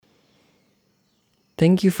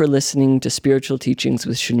Thank you for listening to Spiritual Teachings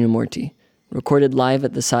with Shunyamurti, recorded live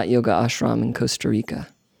at the Sat Yoga Ashram in Costa Rica.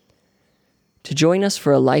 To join us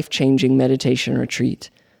for a life-changing meditation retreat,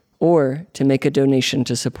 or to make a donation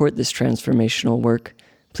to support this transformational work,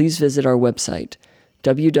 please visit our website,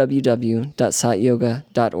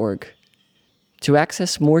 www.satyoga.org. To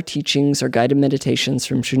access more teachings or guided meditations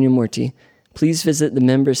from Shunyamurti, please visit the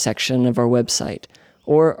members section of our website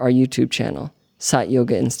or our YouTube channel, Sat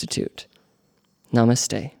Yoga Institute.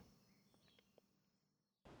 Namaste.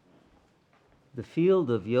 The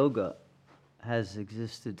field of yoga has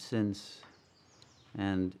existed since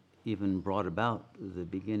and even brought about the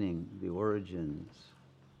beginning, the origins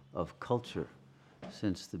of culture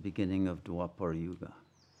since the beginning of Dwapar Yuga,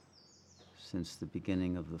 since the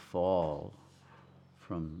beginning of the fall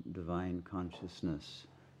from divine consciousness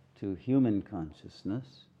to human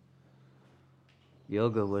consciousness.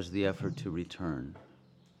 Yoga was the effort to return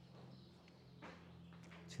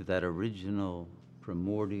to that original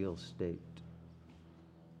primordial state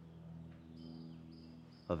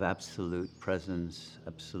of absolute presence,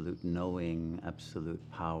 absolute knowing, absolute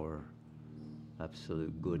power,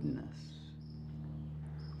 absolute goodness.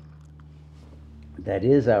 That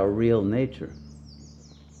is our real nature.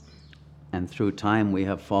 And through time we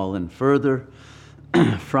have fallen further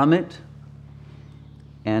from it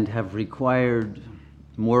and have required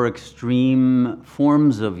more extreme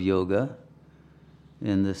forms of yoga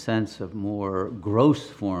in the sense of more gross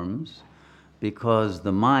forms, because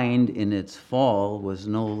the mind in its fall was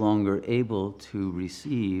no longer able to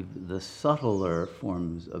receive the subtler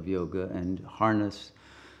forms of yoga and harness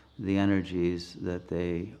the energies that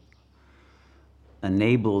they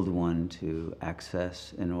enabled one to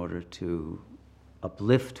access in order to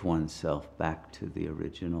uplift oneself back to the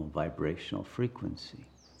original vibrational frequency.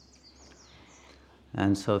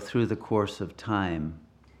 And so through the course of time,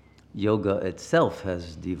 yoga itself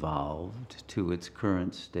has devolved to its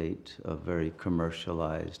current state of very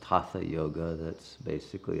commercialized hatha yoga that's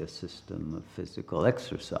basically a system of physical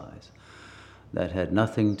exercise that had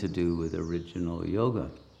nothing to do with original yoga.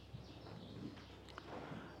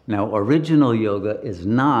 Now, original yoga is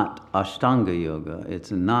not Ashtanga yoga.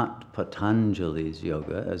 It's not Patanjali's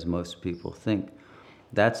yoga, as most people think.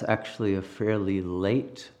 That's actually a fairly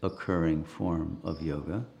late occurring form of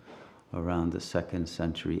yoga, around the 2nd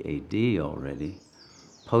century AD already,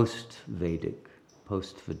 post-Vedic,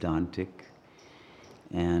 post-Vedantic,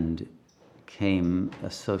 and came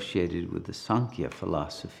associated with the Sankhya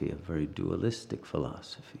philosophy, a very dualistic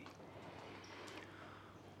philosophy.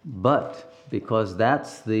 But because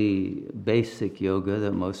that's the basic yoga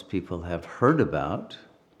that most people have heard about,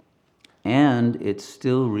 and it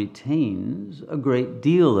still retains a great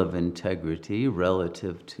deal of integrity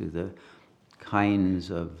relative to the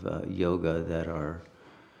kinds of yoga that are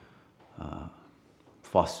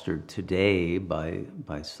fostered today by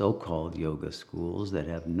so-called yoga schools that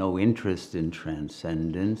have no interest in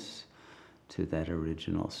transcendence to that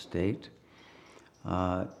original state.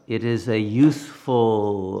 It is a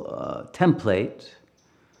useful template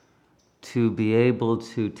to be able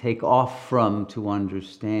to take off from, to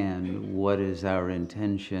understand what is our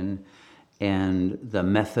intention and the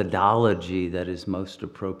methodology that is most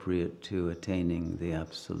appropriate to attaining the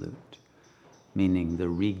absolute, meaning the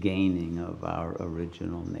regaining of our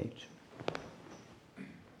original nature.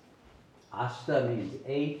 Ashta means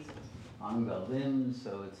 8, anga limbs,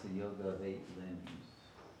 so it's a yoga of 8 limbs.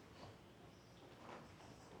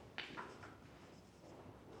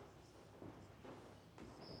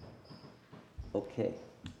 Okay.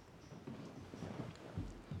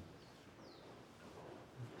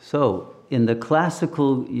 So, in the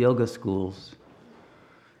classical yoga schools,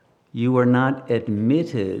 you are not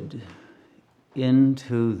admitted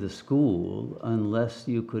into the school unless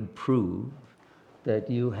you could prove that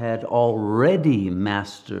you had already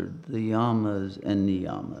mastered the yamas and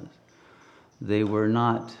niyamas. They were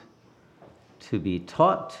not to be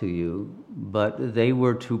taught to you, but they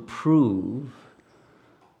were to prove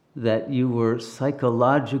that you were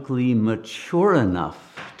psychologically mature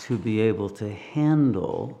enough to be able to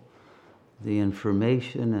handle the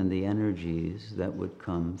information and the energies that would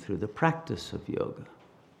come through the practice of yoga,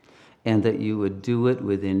 and that you would do it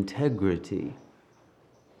with integrity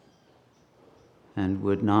and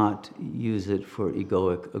would not use it for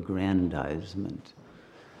egoic aggrandizement.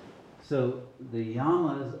 So the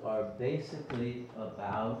yamas are basically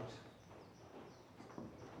about,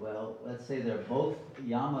 well, let's say they're both,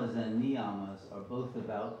 yamas and niyamas are both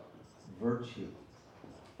about virtue,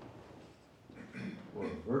 or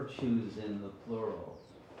virtues in the plural.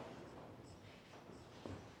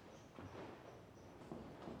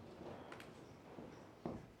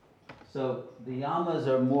 So the yamas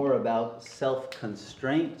are more about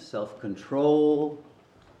self-constraint, self-control,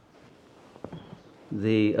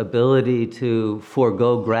 the ability to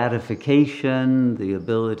forego gratification, the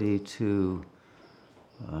ability to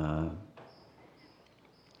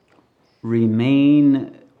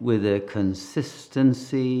remain with a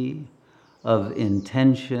consistency of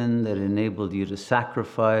intention that enabled you to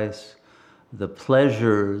sacrifice the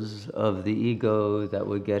pleasures of the ego that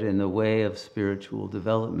would get in the way of spiritual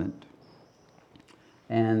development.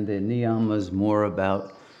 And the niyama is more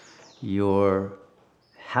about your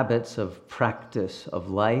habits of practice of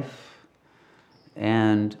life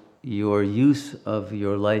and your use of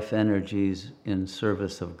your life energies in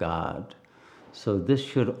service of God. So this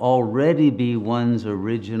should already be one's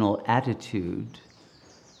original attitude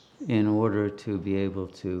in order to be able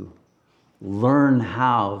to learn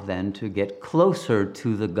how then to get closer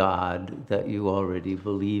to the God that you already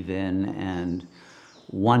believe in and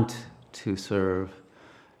want to serve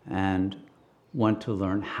and want to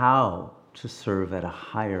learn how to serve at a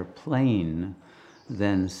higher plane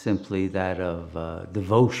than simply that of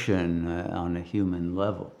devotion on a human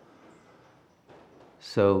level.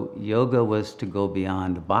 So yoga was to go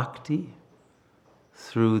beyond bhakti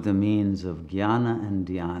through the means of jnana and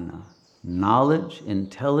dhyana, knowledge,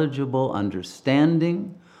 intelligible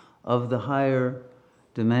understanding of the higher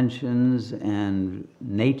dimensions and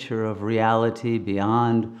nature of reality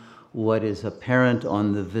beyond what is apparent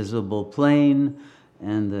on the visible plane,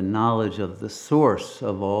 and the knowledge of the source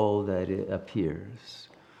of all that it appears.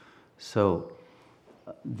 So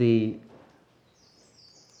the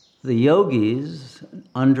yogis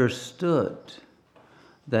understood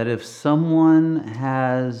that if someone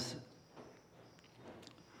has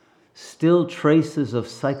still traces of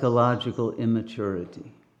psychological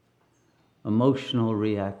immaturity, emotional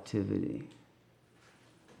reactivity,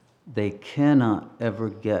 they cannot ever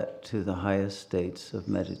get to the highest states of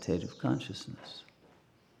meditative consciousness.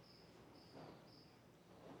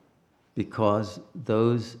 Because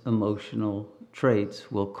those emotional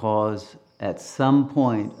traits will cause at some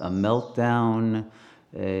point a meltdown,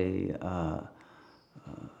 a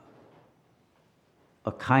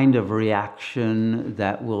kind of reaction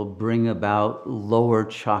that will bring about lower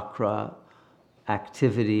chakra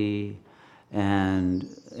activity and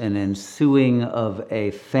an ensuing of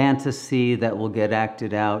a fantasy that will get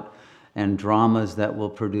acted out and dramas that will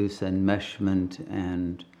produce enmeshment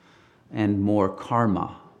and more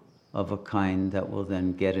karma of a kind that will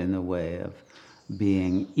then get in the way of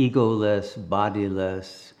being egoless,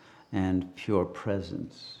 bodiless, and pure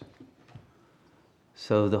presence.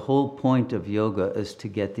 So the whole point of yoga is to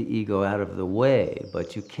get the ego out of the way,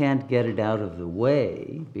 but you can't get it out of the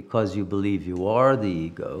way because you believe you are the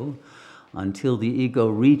ego until the ego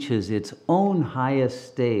reaches its own highest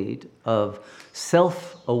state of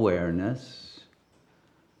self-awareness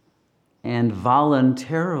and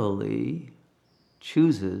voluntarily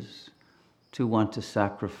chooses to want to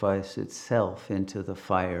sacrifice itself into the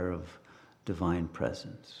fire of divine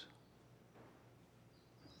presence.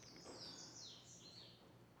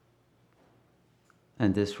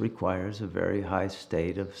 And this requires a very high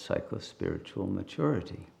state of psycho-spiritual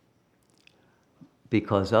maturity.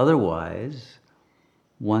 Because otherwise,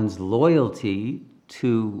 one's loyalty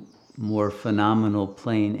to more phenomenal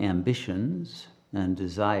plane ambitions and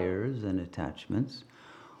desires and attachments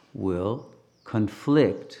will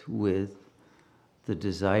conflict with the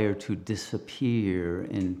desire to disappear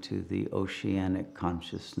into the oceanic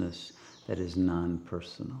consciousness that is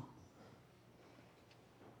non-personal.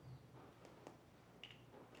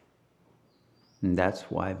 And that's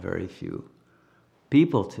why very few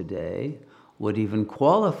people today would even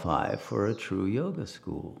qualify for a true yoga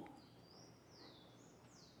school.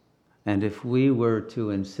 And if we were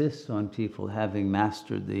to insist on people having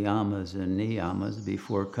mastered the yamas and niyamas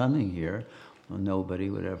before coming here, well,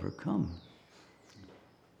 nobody would ever come.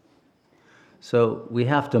 So we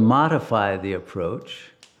have to modify the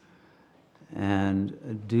approach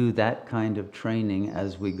and do that kind of training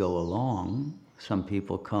as we go along. Some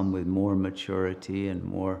people come with more maturity and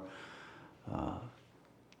more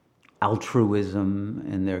altruism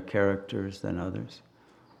in their characters than others.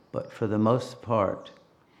 But for the most part,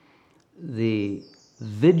 the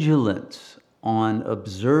vigilance on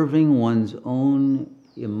observing one's own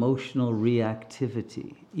emotional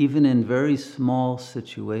reactivity, even in very small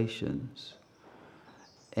situations,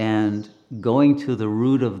 and going to the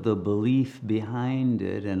root of the belief behind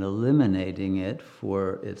it and eliminating it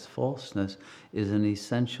for its falseness is an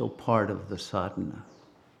essential part of the sadhana.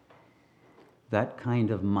 That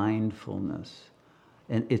kind of mindfulness,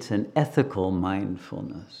 and it's an ethical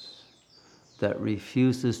mindfulness that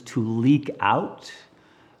refuses to leak out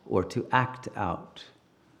or to act out,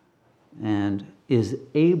 and is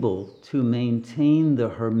able to maintain the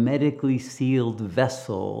hermetically sealed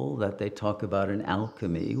vessel that they talk about in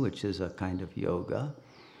alchemy, which is a kind of yoga,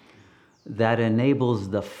 that enables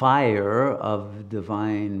the fire of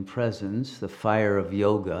divine presence, the fire of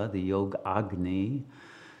yoga, the yoga agni,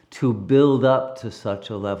 to build up to such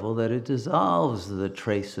a level that it dissolves the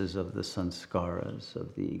traces of the sanskaras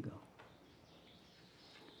of the ego.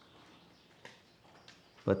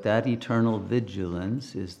 But that eternal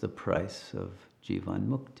vigilance is the price of Jivan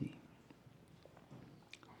Mukti.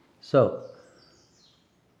 So,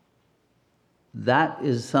 that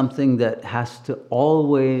is something that has to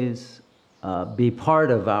always be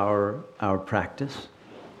part of our practice,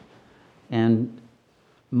 and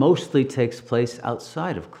mostly takes place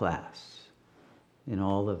outside of class, in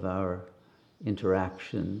all of our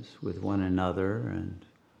interactions with one another and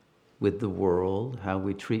with the world, how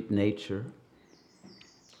we treat nature.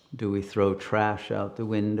 Do we throw trash out the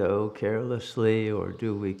window carelessly, or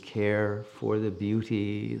do we care for the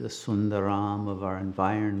beauty, the sundaram of our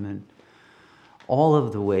environment? All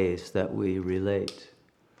of the ways that we relate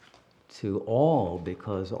to all,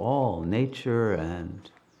 because all, nature and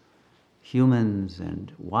humans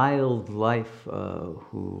and wildlife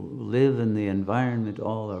who live in the environment,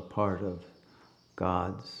 all are part of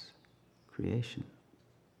God's creation.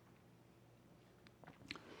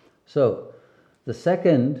 So, the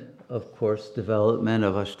second, of course, development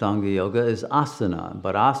of Ashtanga Yoga is asana.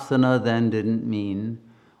 But asana then didn't mean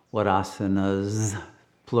what asanas,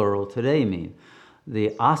 plural, today mean.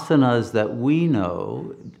 The asanas that we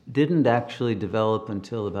know didn't actually develop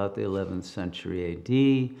until about the 11th century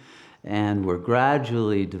AD, and were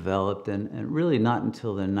gradually developed, and really not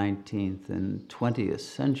until the 19th and 20th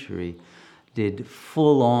century did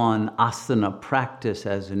full-on asana practice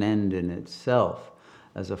as an end in itself,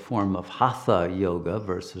 as a form of hatha yoga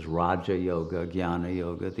versus raja yoga, jnana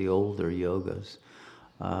yoga. The older yogas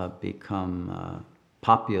become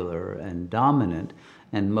popular and dominant,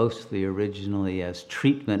 and mostly originally as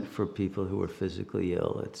treatment for people who were physically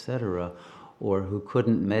ill, etc., or who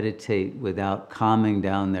couldn't meditate without calming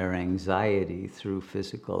down their anxiety through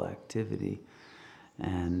physical activity.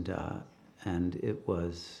 And it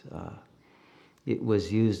was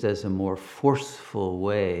used as a more forceful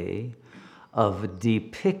way of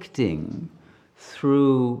depicting,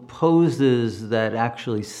 through poses that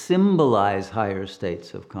actually symbolize higher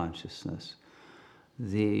states of consciousness,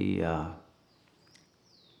 the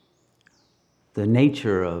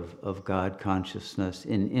nature of God consciousness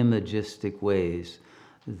in imagistic ways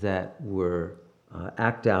that were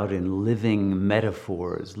act out in living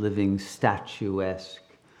metaphors, living statuesque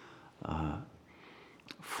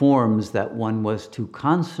forms that one was to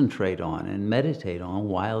concentrate on and meditate on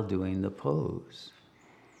while doing the pose.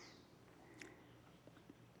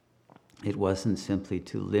 It wasn't simply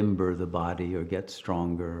to limber the body or get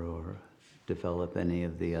stronger or develop any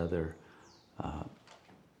of the other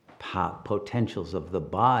potentials of the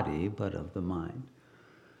body, but of the mind.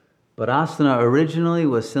 But asana originally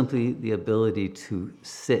was simply the ability to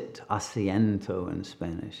sit, asiento in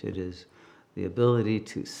Spanish. It is the ability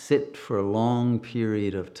to sit for a long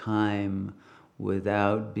period of time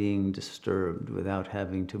without being disturbed, without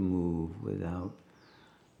having to move, without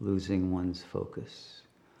losing one's focus,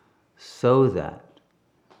 so that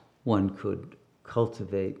one could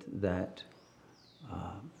cultivate that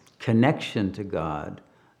connection to God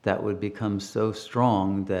that would become so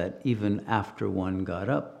strong that even after one got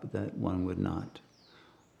up, that one would not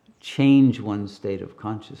change one's state of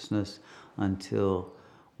consciousness until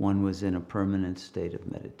one was in a permanent state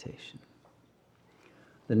of meditation.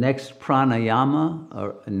 The next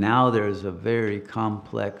pranayama, now there's a very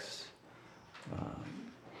complex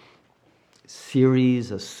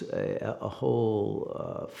series, a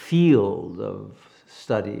whole field of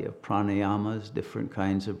study of pranayamas, different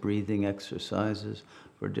kinds of breathing exercises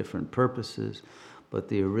for different purposes. But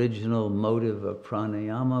the original motive of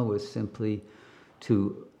pranayama was simply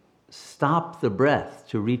to stop the breath,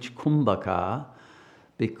 to reach kumbhaka,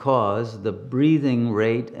 because the breathing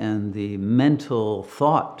rate and the mental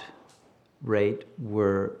thought rate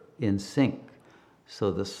were in sync.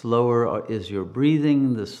 So the slower is your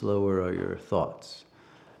breathing, the slower are your thoughts.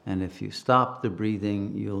 And if you stop the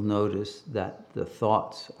breathing, you'll notice that the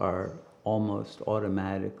thoughts are almost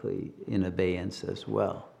automatically in abeyance as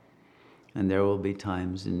well. And there will be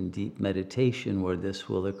times in deep meditation where this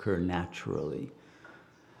will occur naturally.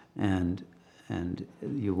 And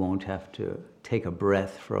you won't have to take a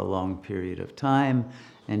breath for a long period of time,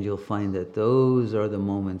 and you'll find that those are the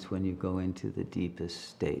moments when you go into the deepest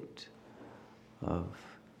state of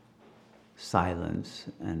silence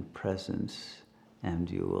and presence and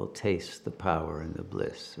you will taste the power and the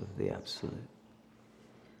bliss of the Absolute.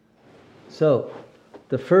 So,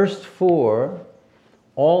 the first four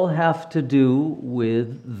all have to do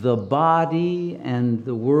with the body and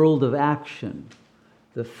the world of action,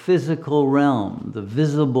 the physical realm, the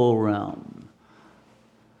visible realm.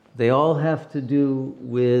 They all have to do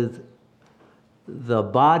with the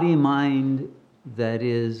body-mind that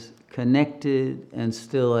is connected and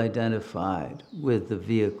still identified with the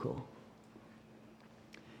vehicle.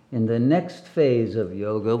 In the next phase of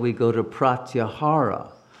yoga, we go to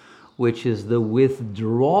pratyahara, which is the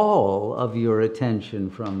withdrawal of your attention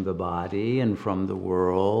from the body and from the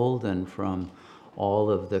world and from all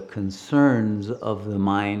of the concerns of the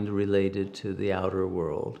mind related to the outer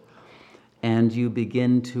world. And you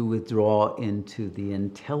begin to withdraw into the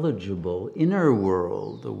intelligible inner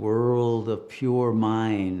world, the world of pure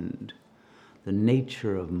mind, the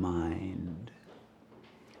nature of mind.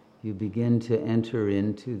 You begin to enter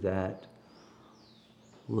into that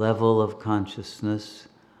level of consciousness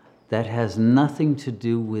that has nothing to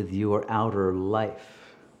do with your outer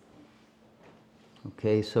life.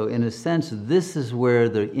 Okay, so in a sense, this is where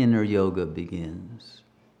the inner yoga begins.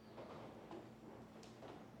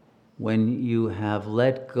 When you have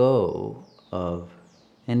let go of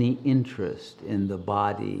any interest in the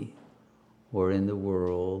body or in the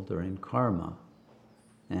world or in karma,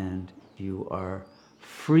 and you are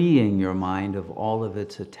freeing your mind of all of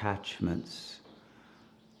its attachments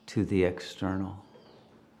to the external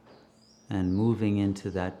and moving into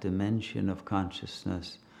that dimension of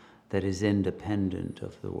consciousness that is independent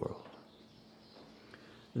of the world.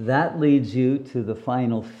 That leads you to the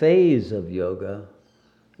final phase of yoga,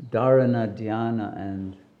 dharana, dhyana,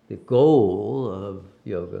 and the goal of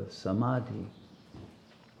yoga, samadhi.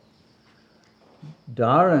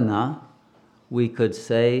 Dharana, we could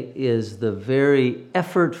say, is the very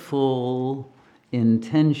effortful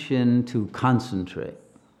intention to concentrate.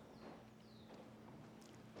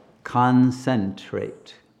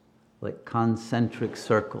 Concentrate, like concentric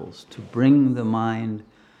circles, to bring the mind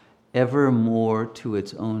ever more to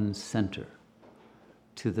its own center,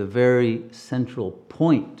 to the very central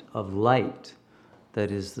point of light that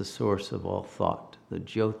is the source of all thought, the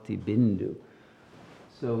Jyoti Bindu.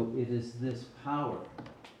 So it is this power.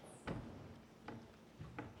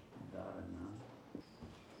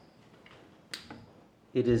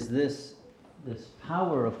 It is this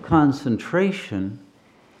power of concentration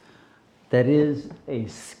that is a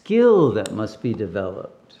skill that must be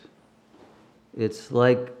developed. It's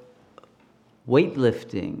like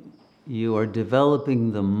weightlifting. You are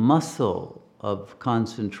developing the muscle of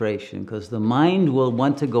concentration because the mind will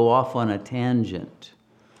want to go off on a tangent.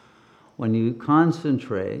 When you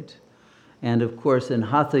concentrate, and of course in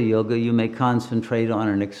Hatha Yoga you may concentrate on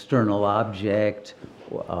an external object,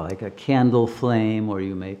 like a candle flame, or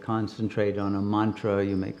you may concentrate on a mantra,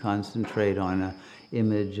 you may concentrate on an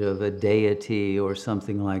image of a deity or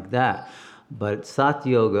something like that. But Sat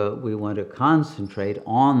Yoga, we want to concentrate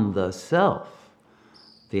on the self,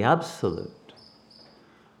 the Absolute.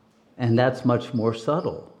 And that's much more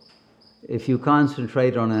subtle. If you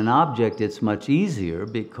concentrate on an object, it's much easier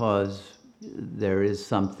because there is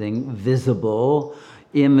something visible,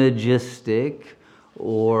 imagistic,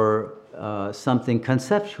 or something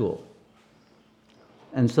conceptual.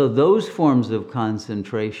 And so those forms of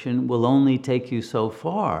concentration will only take you so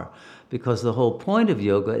far, because the whole point of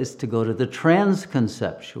yoga is to go to the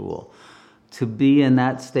transconceptual, to be in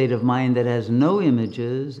that state of mind that has no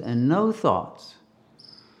images and no thoughts.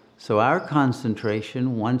 So our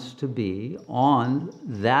concentration wants to be on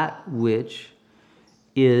that which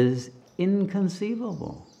is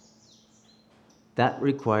inconceivable. That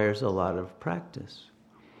requires a lot of practice.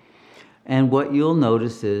 And what you'll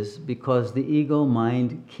notice is, because the ego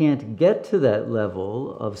mind can't get to that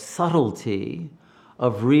level of subtlety,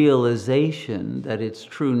 of realization that its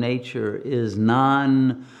true nature is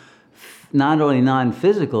not only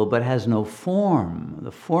non-physical, but has no form.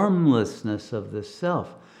 The formlessness of the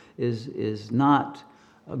self is not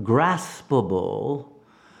graspable,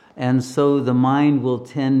 and so the mind will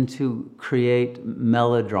tend to create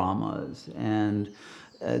melodramas, and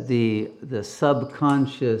the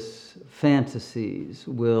subconscious fantasies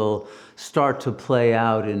will start to play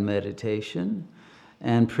out in meditation,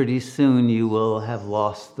 and pretty soon you will have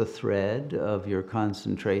lost the thread of your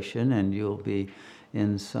concentration, and you'll be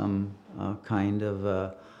in some kind of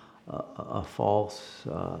a false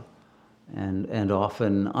and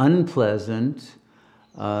often unpleasant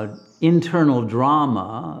internal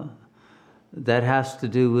drama that has to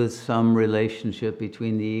do with some relationship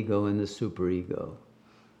between the ego and the superego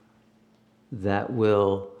that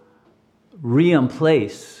will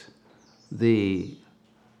reemplace the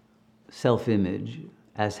self-image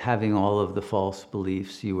as having all of the false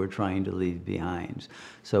beliefs you were trying to leave behind.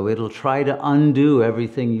 So it'll try to undo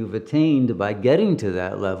everything you've attained by getting to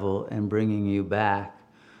that level and bringing you back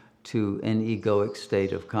to an egoic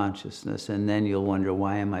state of consciousness. And then you'll wonder,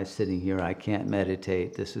 why am I sitting here? I can't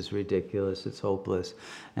meditate. This is ridiculous. It's hopeless.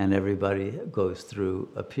 And everybody goes through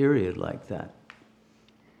a period like that.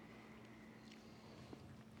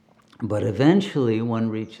 But eventually one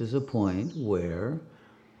reaches a point where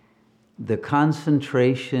the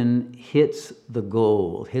concentration hits the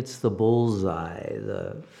goal, hits the bullseye,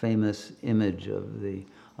 the famous image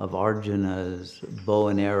of Arjuna's bow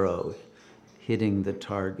and arrow hitting the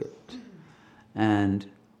target. And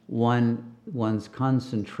one's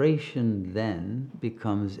concentration then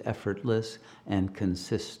becomes effortless and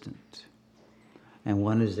consistent. And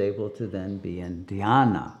one is able to then be in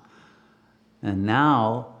dhyana. And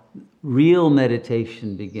now real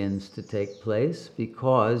meditation begins to take place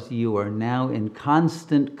because you are now in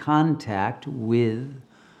constant contact with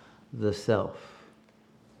the self.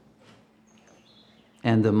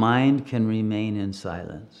 And the mind can remain in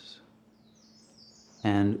silence.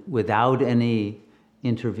 And without any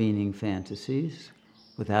intervening fantasies,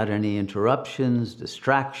 without any interruptions,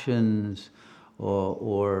 distractions,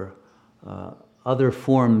 or other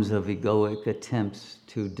forms of egoic attempts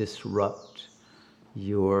to disrupt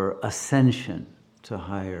your ascension to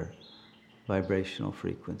higher vibrational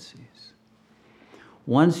frequencies.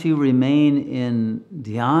 Once you remain in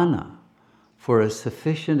dhyana for a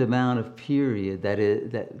sufficient amount of period, that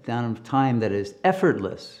amount of time that is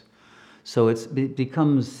effortless, so it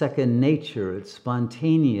becomes second nature, it's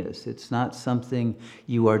spontaneous, it's not something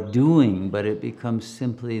you are doing, but it becomes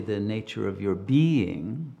simply the nature of your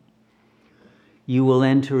being, you will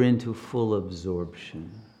enter into full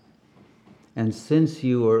absorption. And since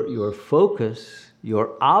your focus,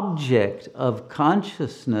 your object of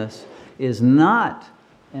consciousness is not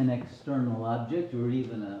an external object or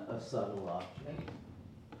even a subtle object,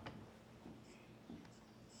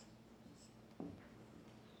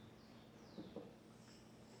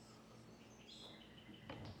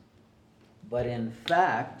 but in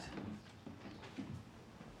fact,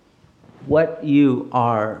 what you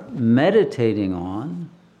are meditating on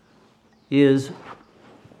is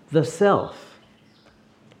the self.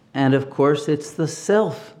 And of course, it's the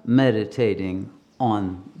self meditating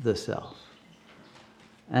on the self.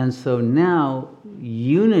 And so now,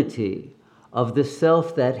 unity of the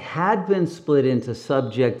self that had been split into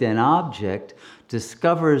subject and object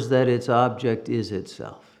discovers that its object is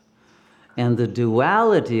itself. And the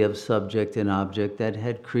duality of subject and object that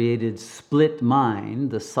had created split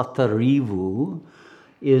mind, the satarivu,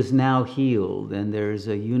 is now healed, and there is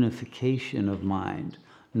a unification of mind.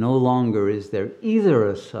 No longer is there either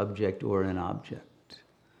a subject or an object,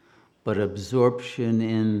 but absorption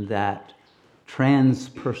in that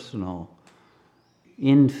transpersonal,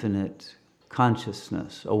 infinite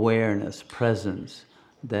consciousness, awareness, presence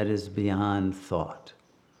that is beyond thought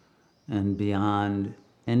and beyond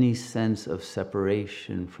any sense of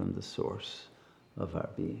separation from the source of our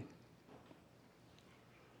being.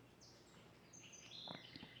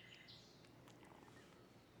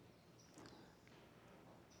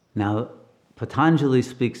 Now, Patanjali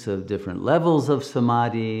speaks of different levels of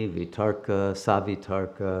samadhi, vitarka,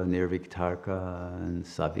 savitarka, nirvitarka, and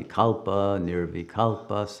savikalpa,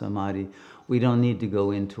 nirvikalpa samadhi. We don't need to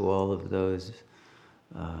go into all of those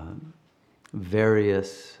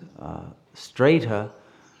various strata,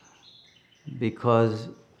 because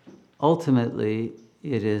ultimately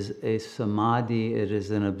it is a samadhi, it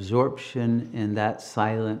is an absorption in that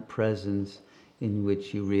silent presence in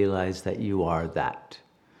which you realize that you are that.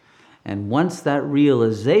 And once that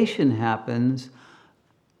realization happens,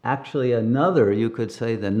 actually another, you could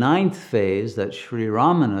say the ninth phase that Sri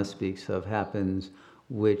Ramana speaks of happens,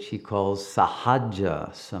 which he calls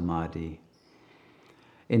sahaja samadhi,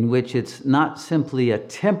 in which it's not simply a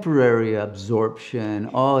temporary absorption,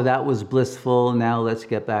 oh, that was blissful, now let's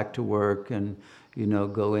get back to work and,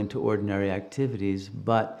 go into ordinary activities,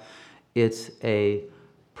 but it's a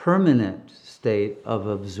permanent state of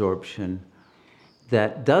absorption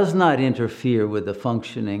that does not interfere with the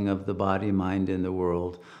functioning of the body, mind, in the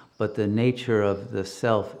world, but the nature of the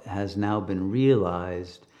self has now been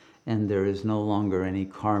realized, and there is no longer any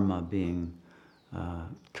karma being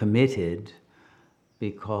committed,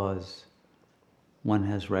 because one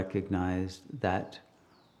has recognized that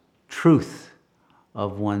truth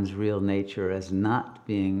of one's real nature as not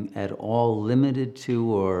being at all limited to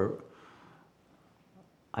or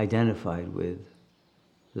identified with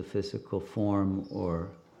the physical form or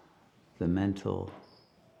the mental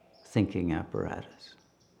thinking apparatus.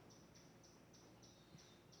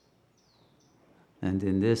 And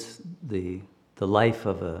in this, the life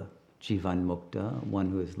of a Jivan Mukta, one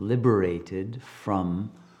who is liberated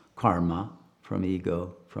from karma, from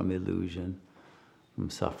ego, from illusion, from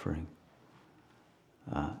suffering,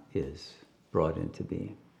 is brought into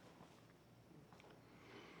being.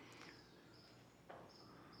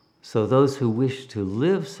 So those who wish to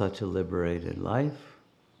live such a liberated life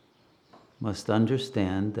must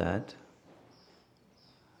understand that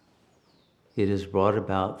it is brought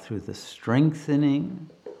about through the strengthening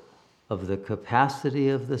of the capacity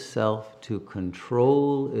of the self to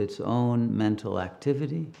control its own mental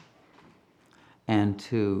activity and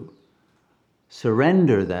to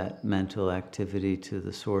surrender that mental activity to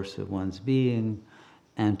the source of one's being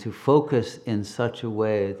and to focus in such a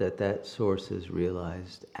way that that source is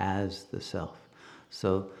realized as the self.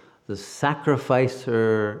 So the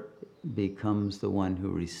sacrificer becomes the one who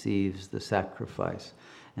receives the sacrifice.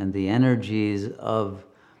 And the energies of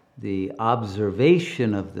the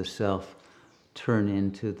observation of the self turn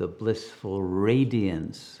into the blissful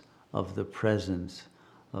radiance of the presence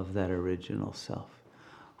of that original self,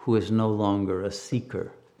 who is no longer a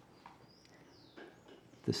seeker.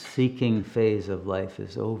 The seeking phase of life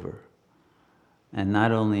is over. And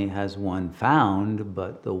not only has one found,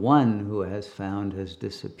 but the one who has found has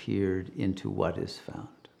disappeared into what is found.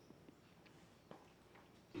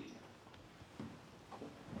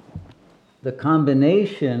 The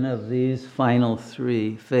combination of these final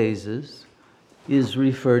three phases is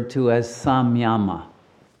referred to as samyama.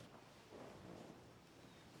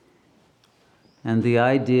 And the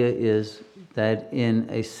idea is that in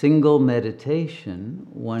a single meditation,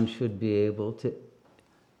 one should be able to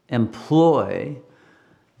employ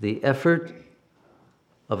the effort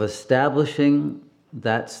of establishing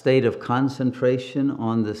that state of concentration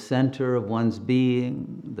on the center of one's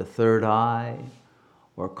being, the third eye,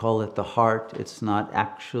 or call it the heart. It's not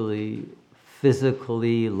actually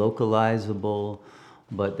physically localizable,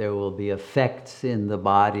 but there will be effects in the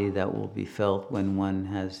body that will be felt when one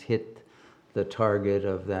has hit the target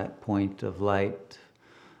of that point of light,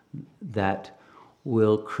 that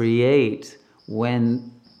will create,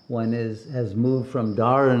 when one has moved from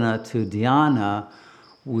dharana to dhyana,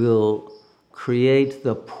 will create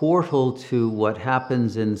the portal to what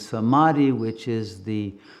happens in samadhi, which is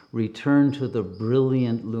the return to the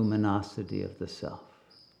brilliant luminosity of the self.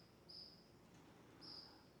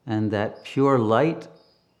 And that pure light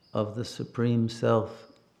of the Supreme Self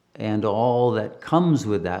and all that comes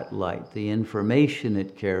with that light, the information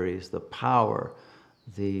it carries, the power,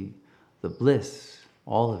 the bliss,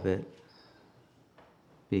 all of it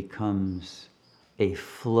becomes a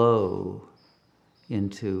flow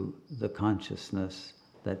into the consciousness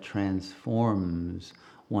that transforms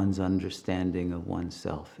one's understanding of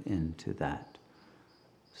oneself into that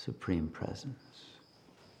supreme presence.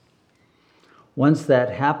 Once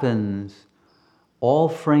that happens, all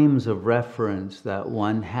frames of reference that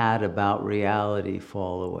one had about reality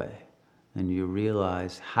fall away, and you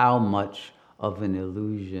realize how much of an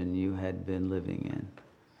illusion you had been living in,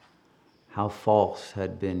 how false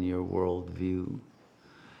had been your worldview.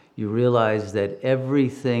 You realize that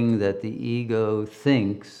everything that the ego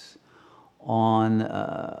thinks on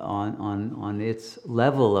its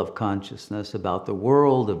level of consciousness about the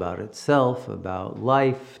world, about itself, about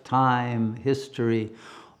life, time, history,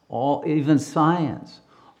 even science,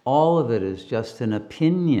 all of it is just an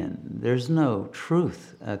opinion. There's no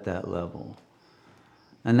truth at that level.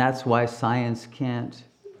 And that's why science can't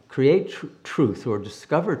create truth or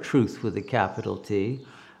discover truth with a capital T.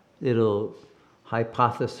 It'll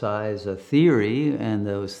hypothesize a theory, and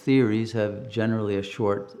those theories have generally a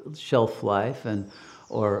short shelf life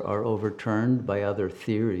or are overturned by other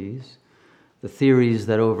theories. The theories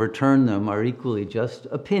that overturn them are equally just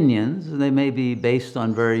opinions. They may be based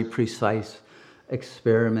on very precise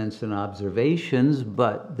experiments and observations,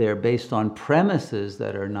 but they're based on premises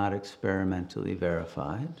that are not experimentally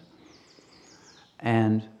verified.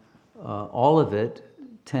 And all of it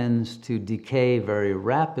tends to decay very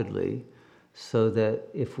rapidly, so that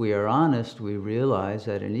if we are honest, we realize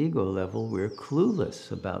at an ego level we're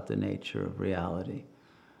clueless about the nature of reality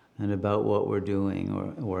and about what we're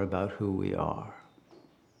doing or about who we are.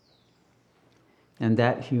 And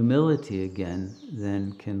that humility, again,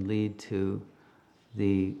 then can lead to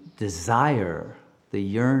the desire, the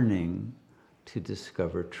yearning to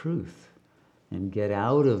discover truth and get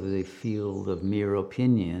out of the field of mere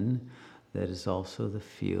opinion that is also the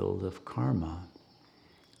field of karma,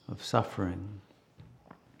 of suffering.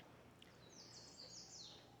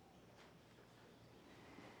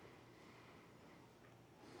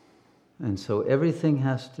 And so everything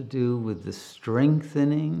has to do with the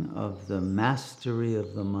strengthening of the mastery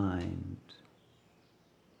of the mind.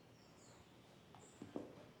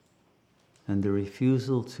 and the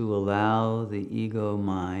refusal to allow the ego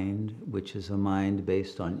mind, which is a mind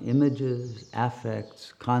based on images,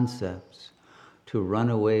 affects, concepts, to run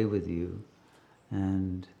away with you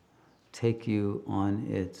and take you on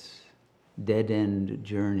its dead-end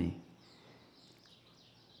journey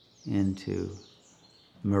into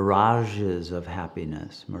mirages of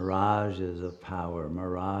happiness, mirages of power,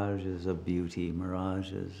 mirages of beauty,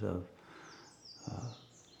 mirages of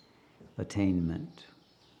attainment,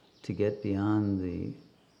 to get beyond the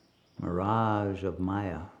mirage of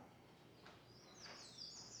Maya.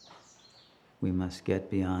 We must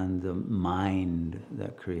get beyond the mind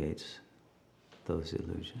that creates those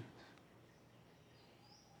illusions.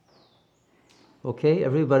 Okay,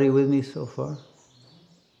 everybody with me so far?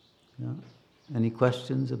 Yeah? Any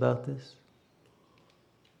questions about this?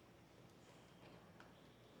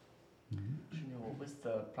 What was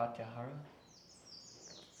the pratyahara?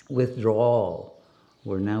 Withdrawal.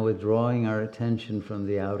 We're now withdrawing our attention from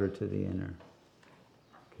the outer to the inner.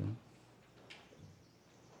 Okay.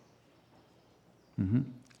 Mm-hmm.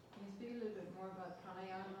 Can you speak a little bit more about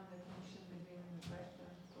pranayama and the connection between breath and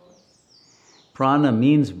thoughts? Prana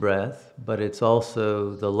means breath, but it's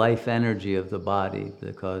also the life energy of the body,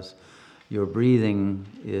 because your breathing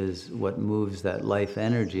is what moves that life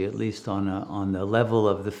energy, at least on the level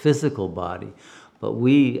of the physical body. But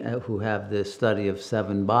we who have this study of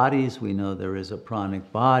 7 bodies, we know there is a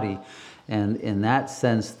pranic body. And in that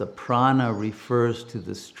sense, the prana refers to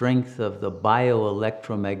the strength of the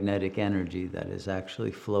bioelectromagnetic energy that is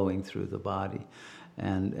actually flowing through the body.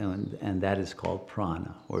 And that is called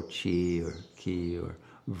prana, or chi, or ki, or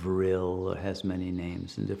vril, has many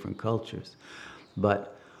names in different cultures.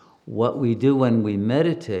 But what we do when we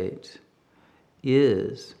meditate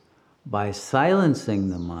is, by silencing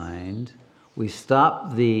the mind, we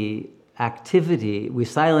stop the activity, we're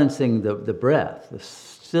silencing the breath,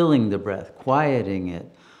 stilling the breath, quieting it.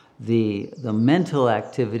 The mental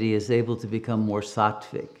activity is able to become more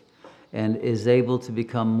sattvic and is able to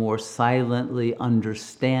become more silently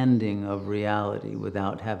understanding of reality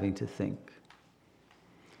without having to think.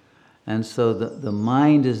 And so the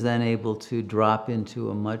mind is then able to drop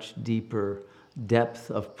into a much deeper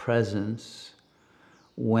depth of presence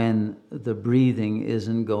when the breathing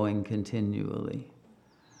isn't going continually.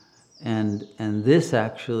 And this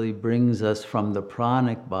actually brings us from the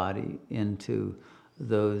pranic body into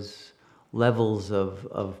those levels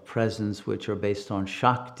of presence which are based on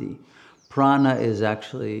Shakti. Prana is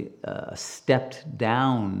actually a stepped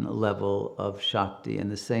down level of Shakti, in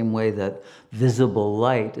the same way that visible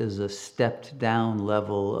light is a stepped down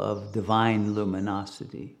level of divine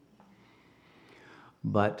luminosity.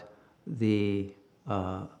 But the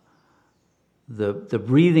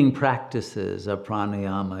breathing practices of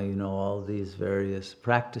pranayama, all these various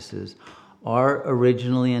practices, are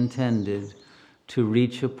originally intended to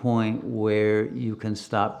reach a point where you can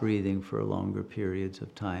stop breathing for longer periods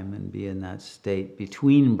of time and be in that state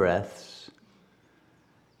between breaths,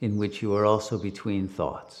 in which you are also between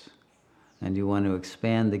thoughts. And you want to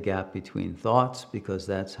expand the gap between thoughts, because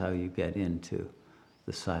that's how you get into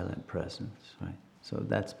the silent presence, right? So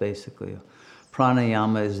that's basically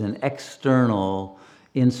pranayama is an external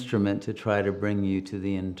instrument to try to bring you to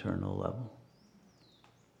the internal level.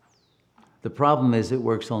 The problem is it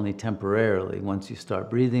works only temporarily. Once you start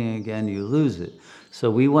breathing again, you lose it. So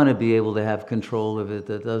we want to be able to have control of it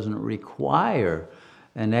that doesn't require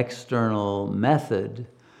an external method,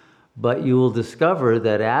 but you will discover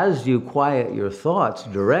that as you quiet your thoughts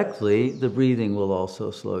directly, the breathing will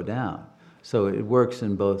also slow down. So it works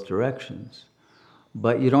in both directions.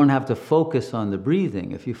 But you don't have to focus on the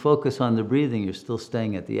breathing. If you focus on the breathing, you're still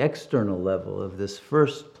staying at the external level of this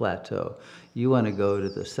first plateau. You want to go to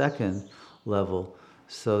the second level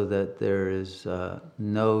so that there is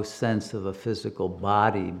no sense of a physical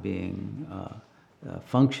body being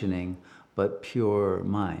functioning, but pure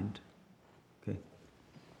mind. Okay.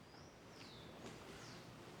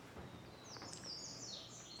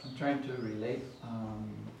 I'm trying to relate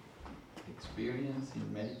experience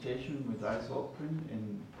in meditation with eyes open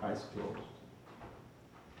and eyes closed.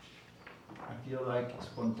 I feel like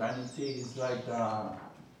spontaneity is like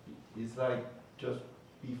just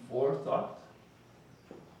before thought.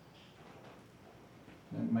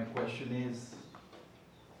 And my question is,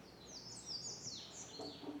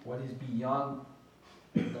 what is beyond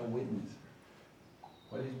the witness?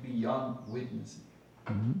 What is beyond witnessing?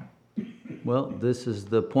 Mm-hmm. Well, this is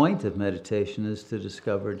the point of meditation, is to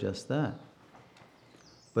discover just that.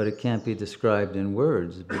 But it can't be described in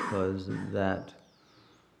words, because that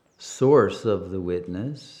source of the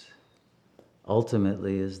witness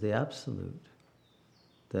ultimately is the absolute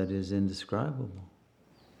that is indescribable.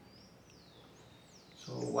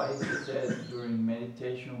 So why is it that during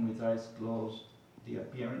meditation with eyes closed, the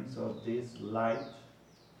appearance of this light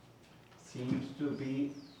seems to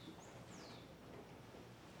be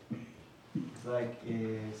it's like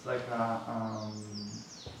a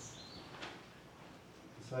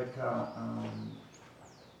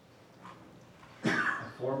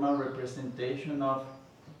formal representation of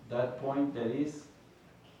that point that is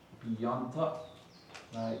beyond thought.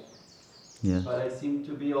 Like, Yeah, but I seem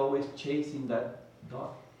to be always chasing that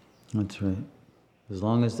dot. that's right. As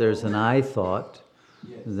long as there's an I thought,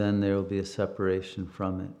 Yes. then there will be a separation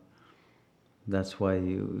from it. That's why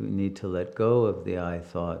you need to let go of the I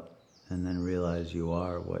thought and then realize you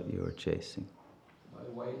are what you are chasing.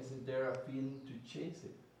 Why isn't there a feeling to chase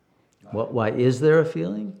it? Why is there a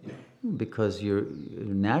feeling? Yeah. Because you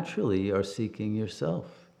naturally are seeking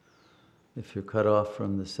yourself. If you're cut off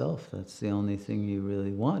from the self, that's the only thing you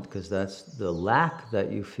really want, because that's the lack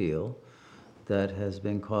that you feel that has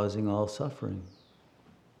been causing all suffering.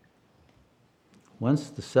 Once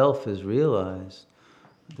the self is realized,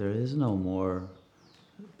 there is no more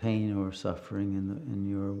pain or suffering in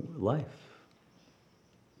your life.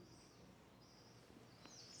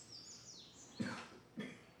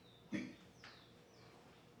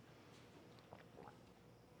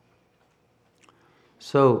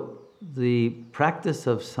 So, the practice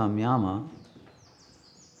of samyama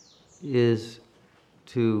is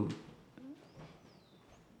to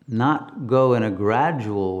not go in a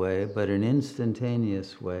gradual way, but an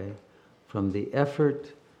instantaneous way, from the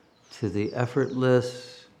effort to the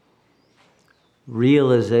effortless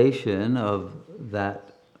realization of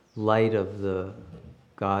that light of the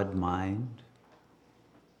God mind,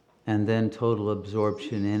 and then total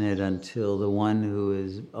absorption in it until the one who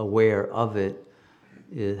is aware of it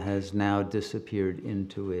has now disappeared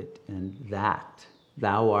into it, and that,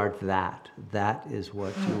 thou art that is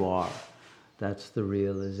what you are. That's the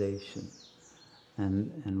realization.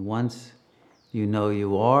 And once you know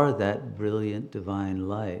you are that brilliant divine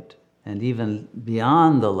light, and even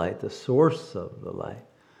beyond the light, the source of the light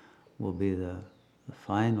will be the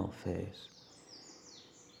final phase.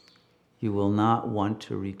 You will not want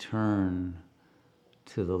to return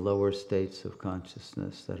to the lower states of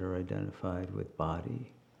consciousness that are identified with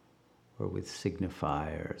body, or with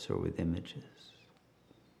signifiers, or with images.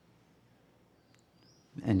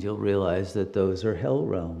 And you'll realize that those are hell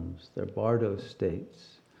realms, they're bardo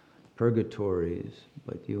states, purgatories,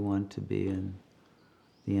 but you want to be in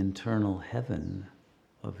the internal heaven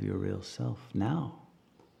of your real self now.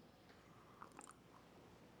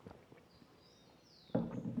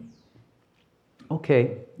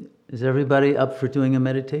 Okay, is everybody up for doing a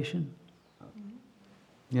meditation?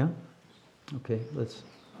 Yeah? Okay, let's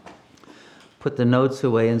put the notes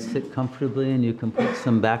away and sit comfortably, and you can put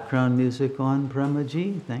some background music on,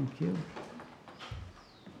 Brahmaji. Thank you.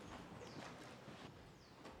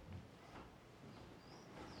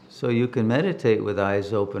 So you can meditate with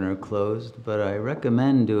eyes open or closed, but I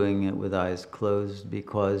recommend doing it with eyes closed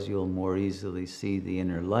because you'll more easily see the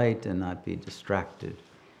inner light and not be distracted.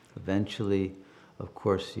 Eventually, of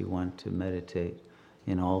course, you want to meditate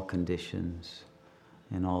in all conditions,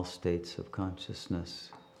 in all states of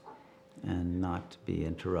consciousness, and not be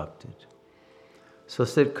interrupted. So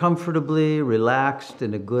sit comfortably, relaxed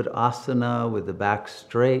in a good asana with the back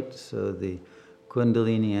straight so the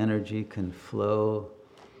Kundalini energy can flow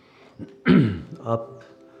up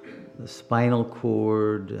the spinal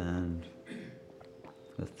cord, and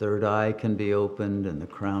the third eye can be opened, and the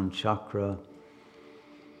crown chakra.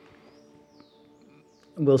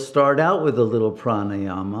 We'll start out with a little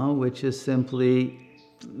pranayama, which is simply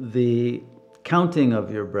the counting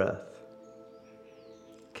of your breath.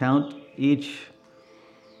 Count each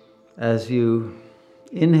as you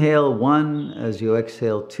inhale 1, as you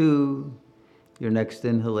exhale 2, your next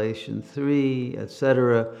inhalation 3,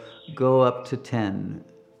 etc. Go up to 10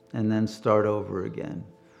 and then start over again.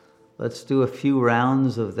 Let's do a few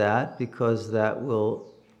rounds of that because that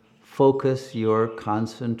will focus your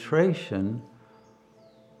concentration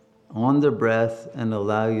on the breath and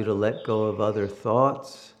allow you to let go of other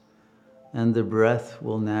thoughts, and the breath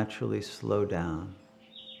will naturally slow down.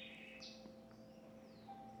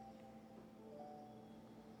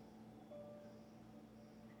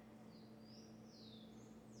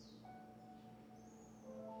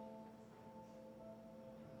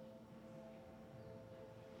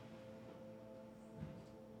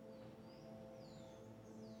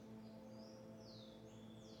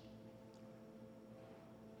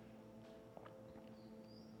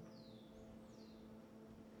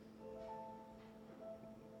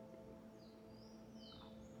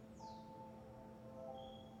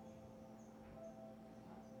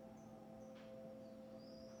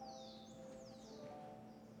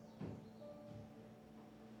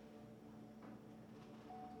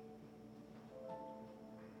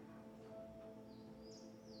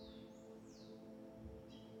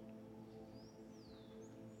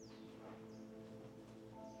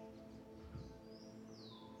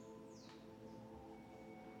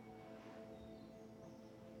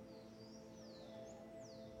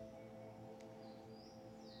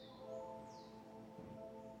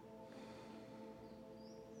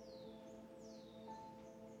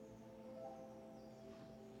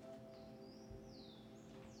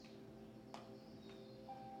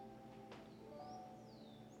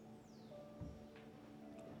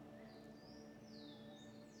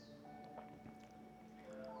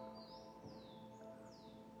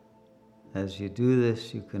 as you do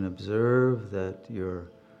this, you can observe that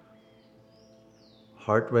your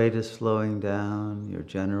heart rate is slowing down, your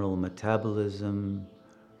general metabolism,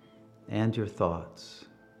 and your thoughts.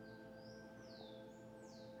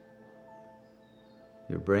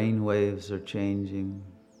 Your brain waves are changing.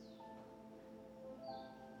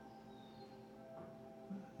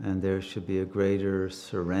 And there should be a greater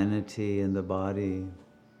serenity in the body,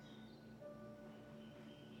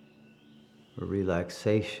 a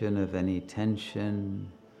relaxation of any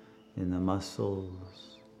tension in the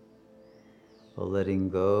muscles, a letting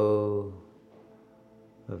go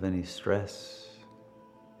of any stress.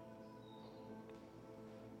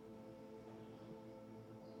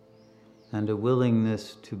 And a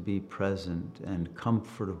willingness to be present and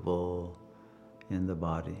comfortable in the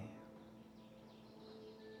body.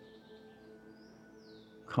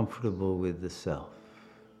 Comfortable with the self.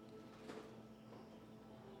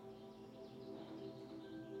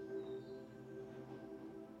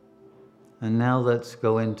 And now let's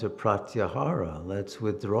go into pratyahara. Let's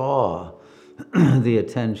withdraw the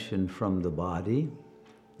attention from the body.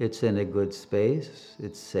 It's in a good space,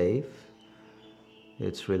 it's safe,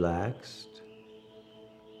 it's relaxed.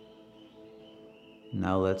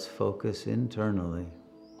 Now let's focus internally.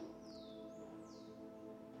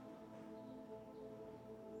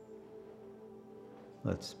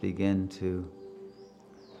 Let's begin to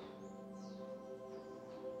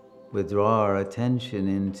withdraw our attention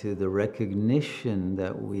into the recognition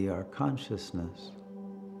that we are consciousness.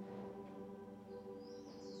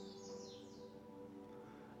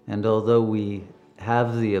 And although we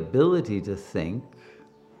have the ability to think,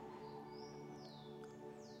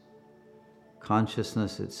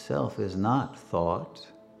 consciousness itself is not thought,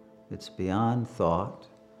 it's beyond thought.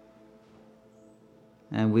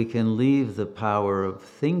 And we can leave the power of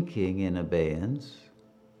thinking in abeyance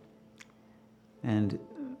and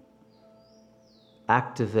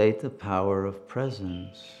activate the power of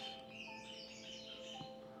presence,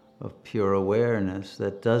 of pure awareness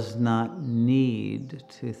that does not need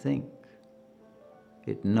to think.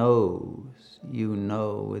 It knows, you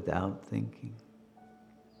know, without thinking.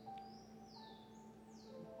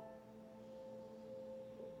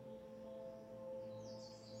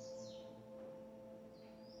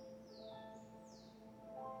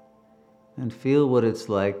 And feel what it's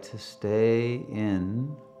like to stay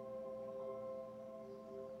in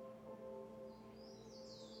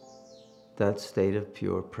that state of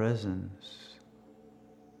pure presence.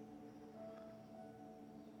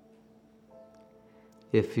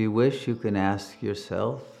 If you wish, you can ask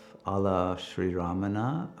yourself, Ala Sri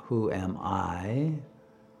Ramana, who am I?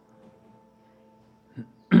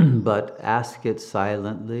 But ask it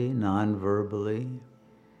silently, non-verbally.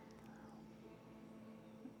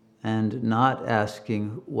 And not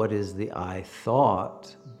asking what is the I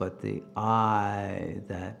thought, but the I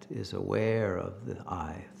that is aware of the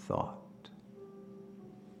I thought.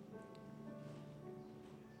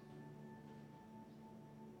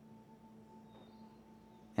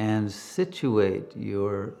 And situate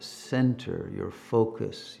your center, your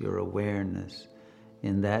focus, your awareness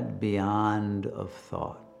in that beyond of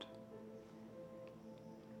thought.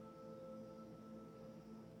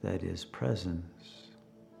 That is presence.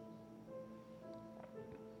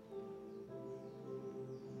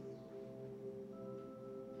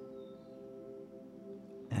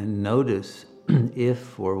 And notice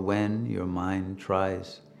if or when your mind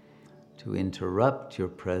tries to interrupt your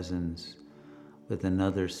presence with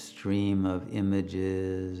another stream of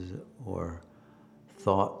images or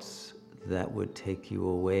thoughts that would take you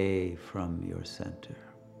away from your center.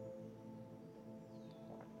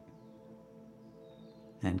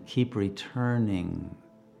 And keep returning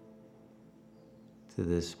to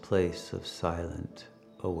this place of silent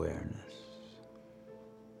awareness.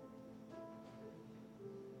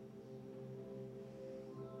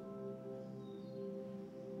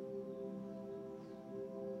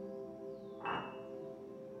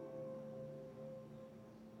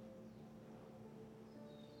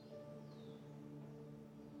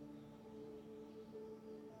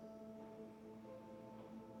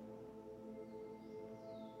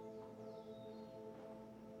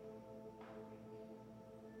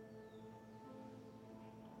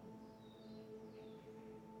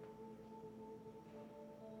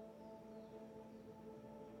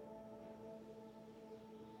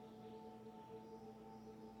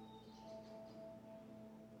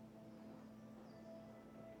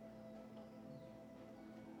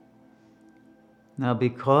 Now,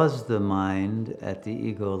 because the mind at the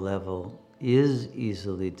ego level is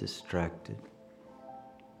easily distracted,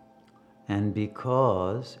 and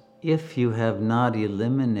because if you have not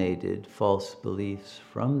eliminated false beliefs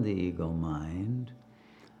from the ego mind,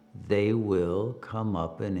 they will come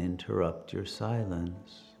up and interrupt your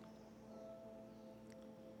silence.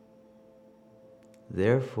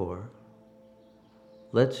 Therefore,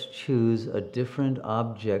 let's choose a different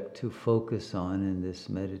object to focus on in this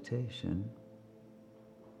meditation,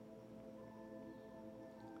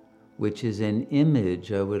 which is an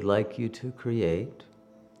image I would like you to create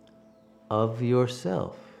of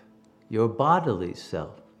yourself, your bodily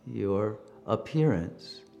self, your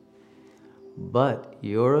appearance. But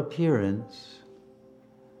your appearance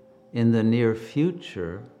in the near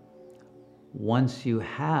future, once you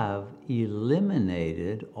have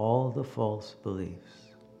eliminated all the false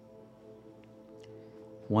beliefs,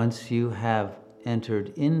 once you have entered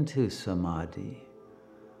into samadhi,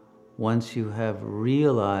 once you have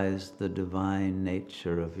realized the divine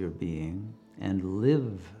nature of your being and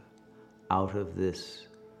live out of this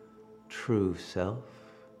true self,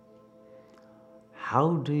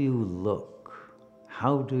 how do you look?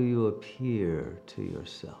 How do you appear to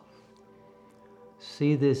yourself?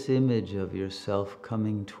 See this image of yourself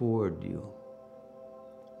coming toward you.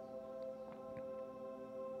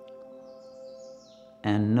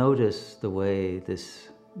 And notice the way this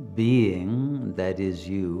being that is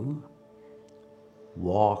you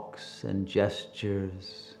walks and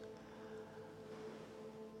gestures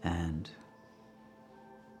and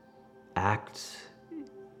acts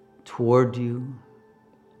toward you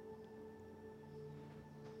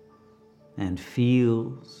and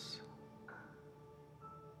feels.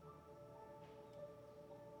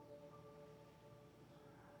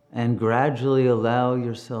 And gradually allow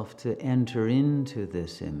yourself to enter into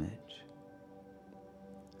this image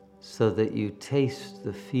so that you taste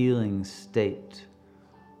the feeling state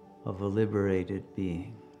of a liberated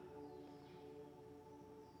being.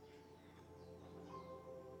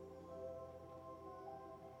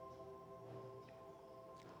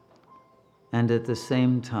 And at the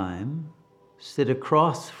same time, sit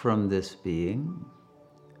across from this being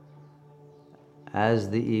as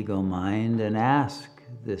the ego mind and ask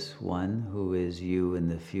this one who is you in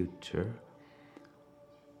the future,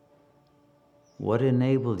 what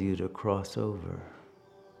enabled you to cross over,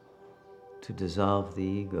 to dissolve the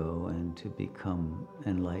ego and to become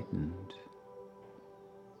enlightened?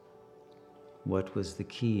 What was the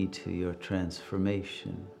key to your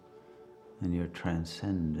transformation and your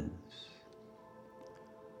transcendence?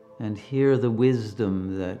 And hear the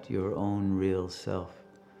wisdom that your own real self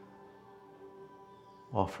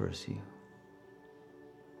offers you.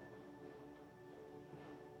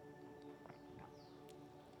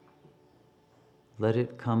 Let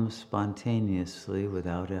it come spontaneously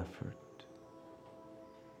without effort.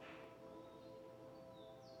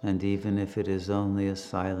 And even if it is only a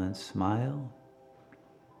silent smile,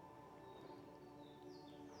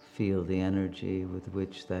 feel the energy with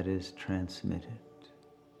which that is transmitted.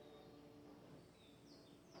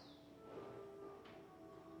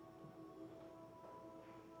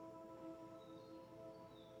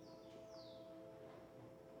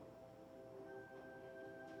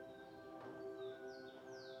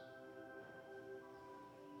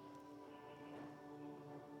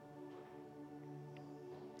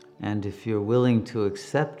 And if you're willing to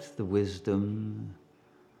accept the wisdom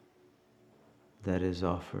that is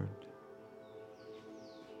offered,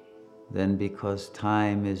 then because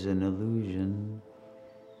time is an illusion,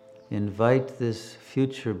 invite this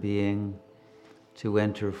future being to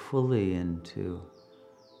enter fully into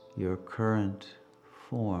your current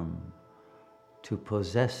form, to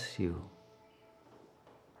possess you,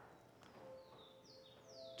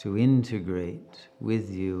 to integrate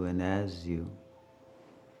with you and as you.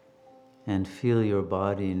 And feel your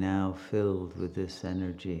body now filled with this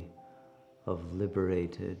energy of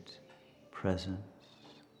liberated presence.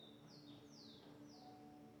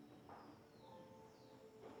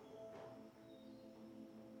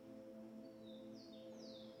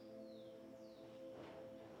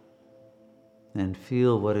 And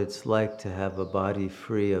feel what it's like to have a body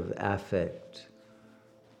free of affect,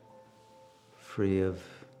 free of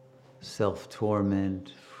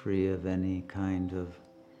self-torment, free of any kind of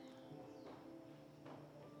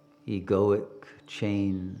egoic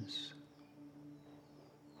chains,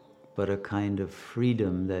 but a kind of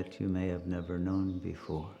freedom that you may have never known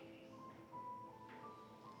before.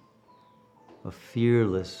 A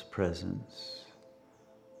fearless presence,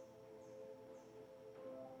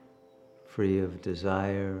 free of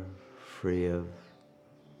desire, free of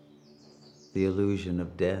the illusion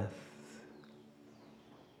of death,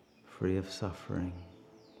 free of suffering.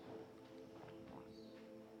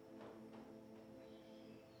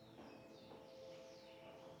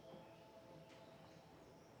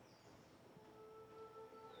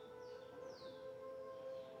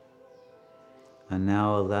 And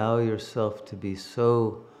now allow yourself to be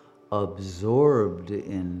so absorbed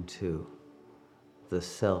into the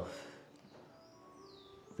self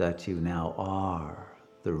that you now are,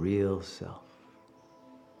 the real self.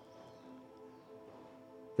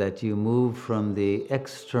 That you move from the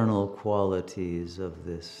external qualities of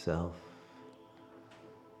this self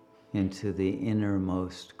into the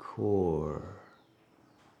innermost core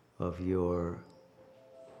of your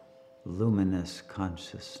luminous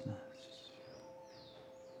consciousness.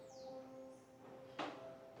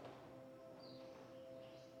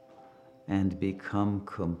 And become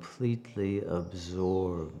completely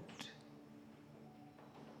absorbed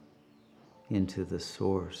into the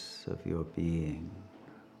source of your being.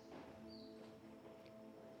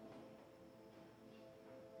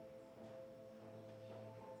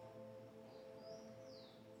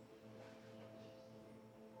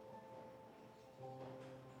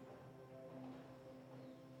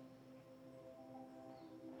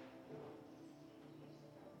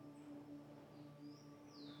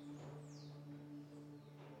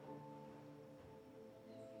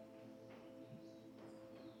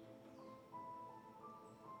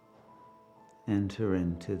 Enter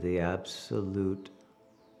into the absolute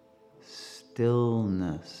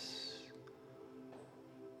stillness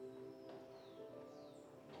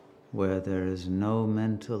where there is no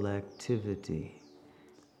mental activity,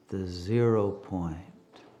 the 0 point.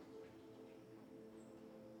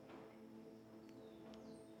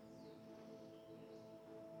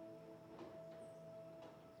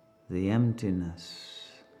 The emptiness,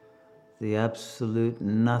 the absolute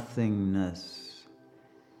nothingness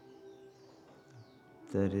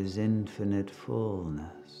that is infinite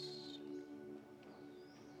fullness.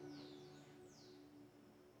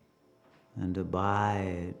 And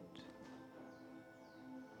abide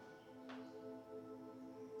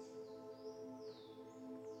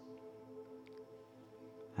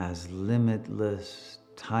as limitless,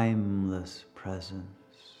 timeless presence.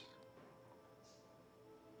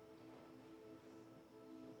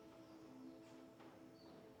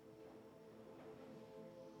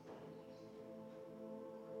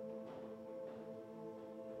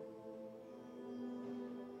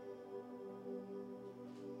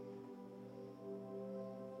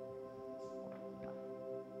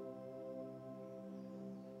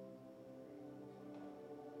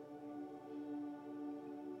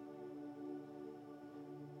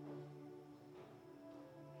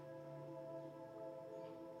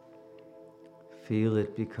 Feel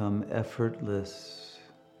it become effortless.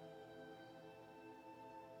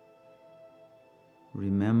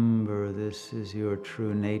 Remember, this is your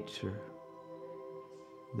true nature.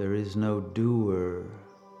 There is no doer.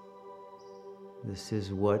 This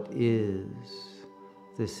is what is.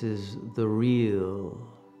 This is the real.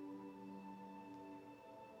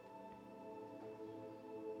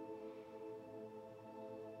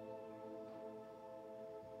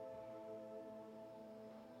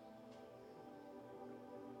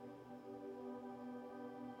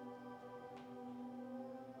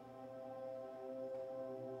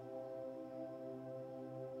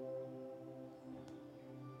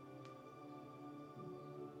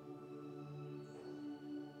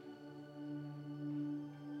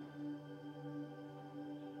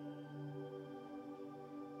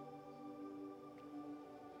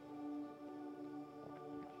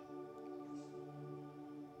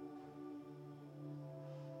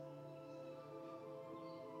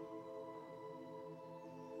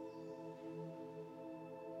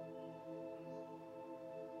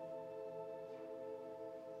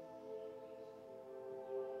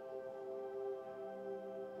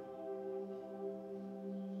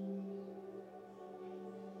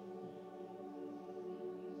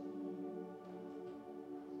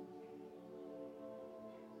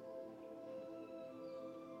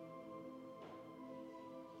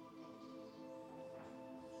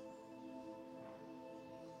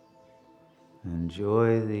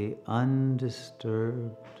 Enjoy the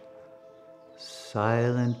undisturbed,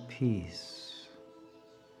 silent peace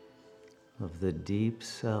of the deep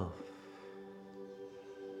self.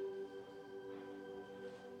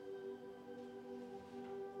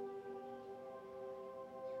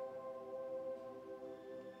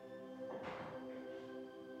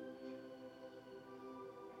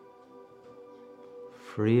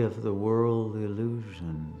 Free of the world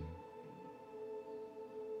illusion.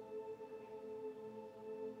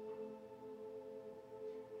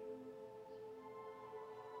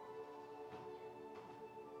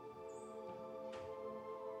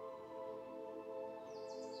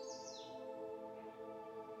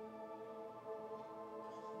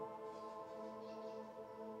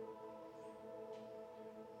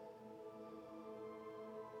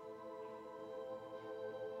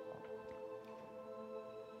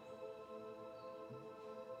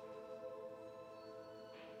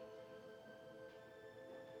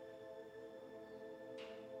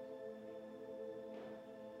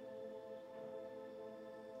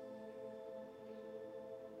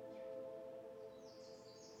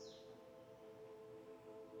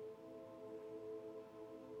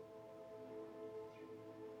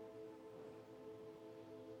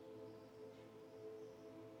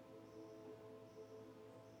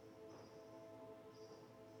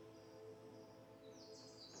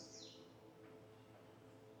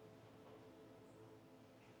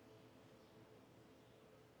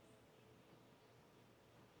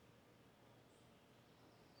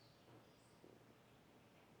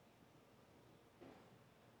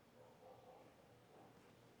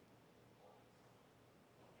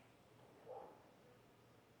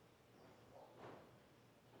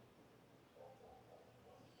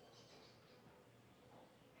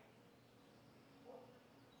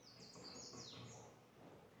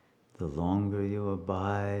 the longer you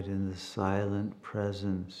abide in the silent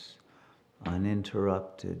presence,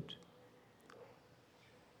 uninterrupted,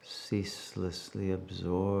 ceaselessly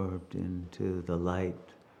absorbed into the light,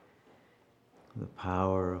 the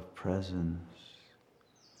power of presence,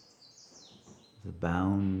 the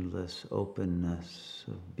boundless openness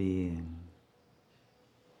of being.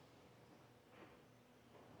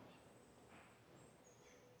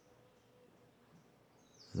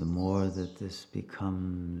 The more that this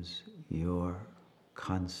becomes your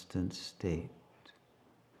constant state,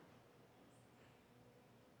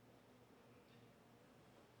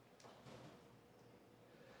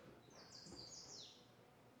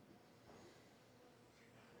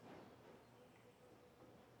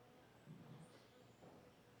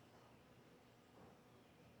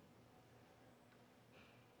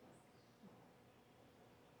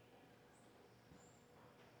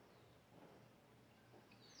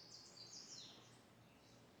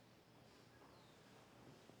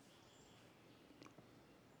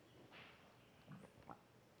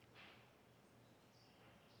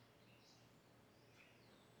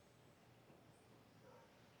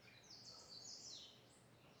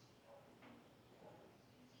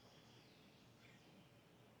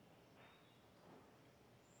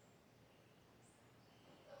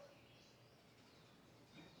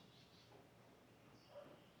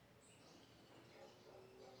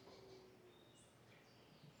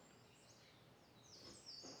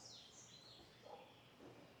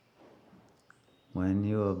 when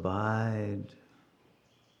you abide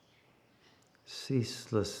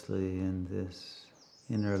ceaselessly in this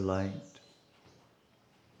inner light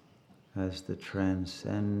as the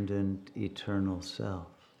transcendent eternal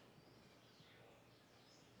self,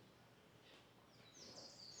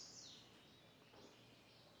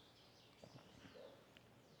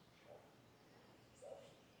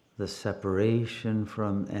 the separation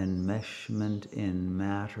from enmeshment in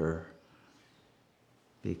matter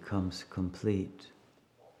becomes complete.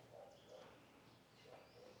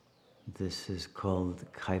 This is called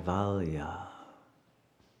Kaivalya.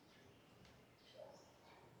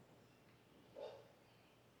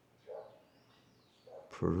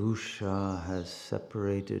 Purusha has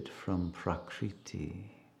separated from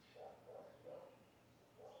Prakriti.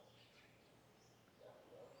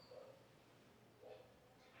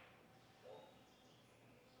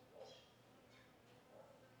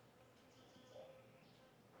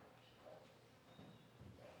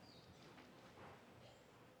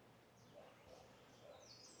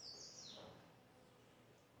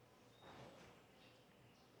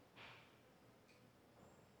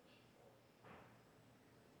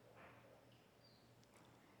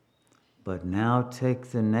 But now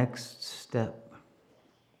take the next step.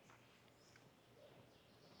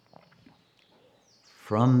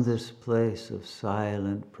 From this place of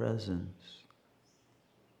silent presence,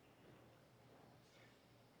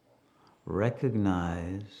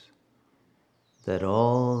 recognize that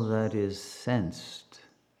all that is sensed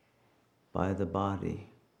by the body,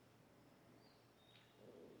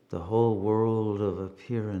 the whole world of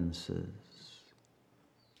appearances,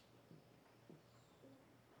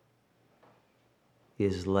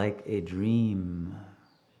 is like a dream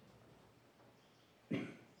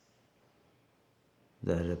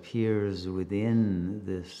that appears within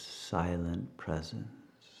this silent presence.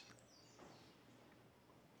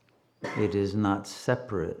 It is not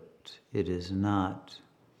separate, it is not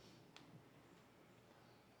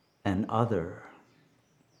an other,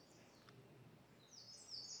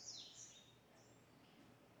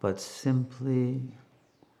 but simply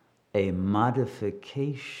a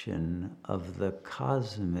modification of the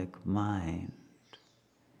cosmic mind.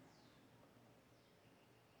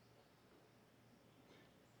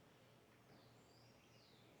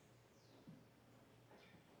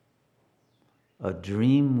 A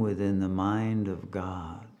dream within the mind of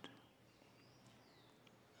God.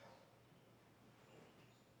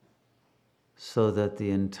 So that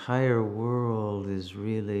the entire world is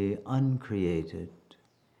really uncreated,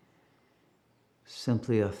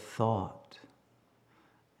 simply a thought,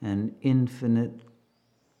 an infinite,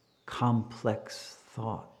 complex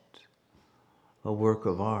thought, a work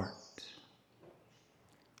of art,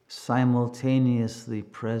 simultaneously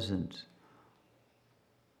present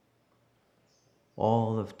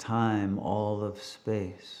all of time, all of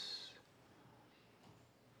space,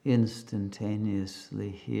 instantaneously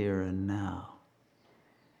here and now,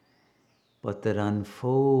 but that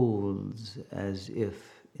unfolds as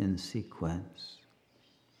if in sequence.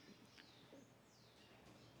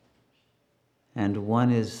 And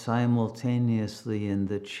one is simultaneously in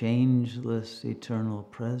the changeless eternal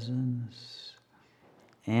presence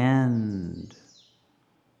and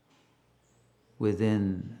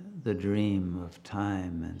within the dream of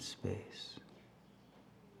time and space.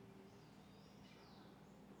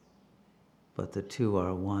 But the two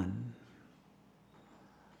are one.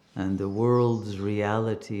 And the world's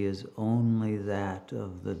reality is only that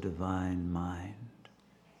of the divine mind.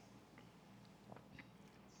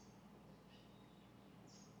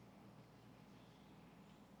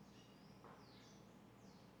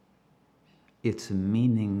 Its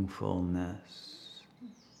meaningfulness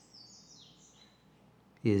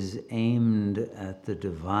is aimed at the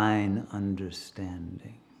divine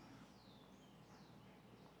understanding.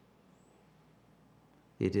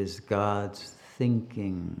 It is God's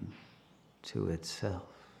thinking to itself,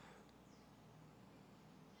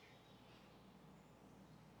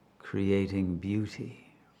 creating beauty.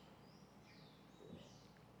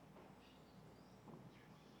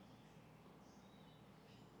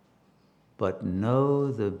 But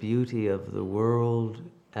know the beauty of the world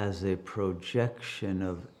as a projection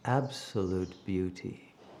of absolute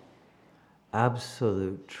beauty,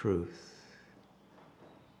 absolute truth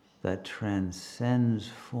that transcends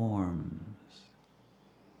forms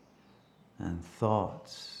and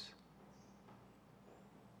thoughts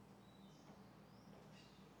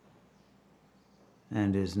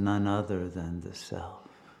and is none other than the self.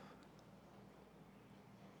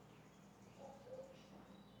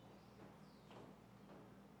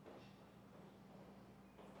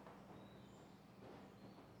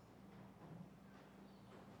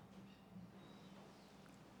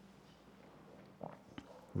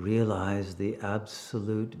 Realize the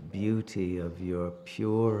absolute beauty of your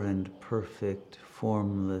pure and perfect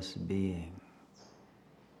formless being.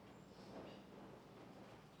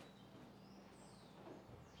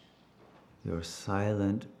 Your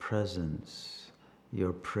silent presence,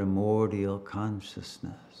 your primordial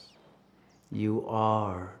consciousness. You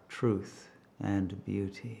are truth and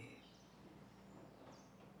beauty.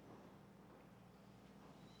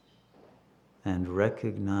 And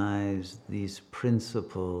recognize these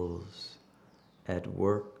principles at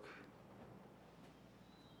work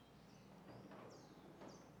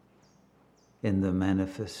in the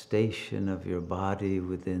manifestation of your body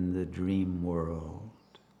within the dream world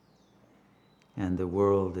and the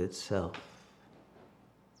world itself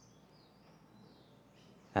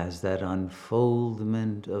as that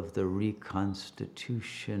unfoldment of the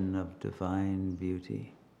reconstitution of divine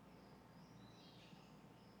beauty.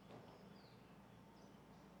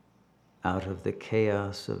 Out of the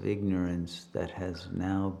chaos of ignorance that has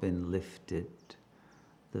now been lifted,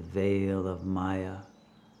 the veil of Maya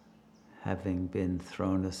having been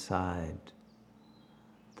thrown aside,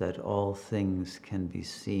 that all things can be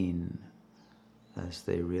seen as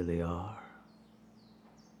they really are.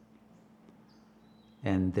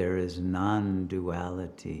 And there is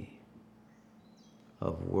non-duality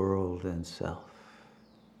of world and self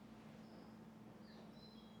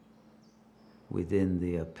within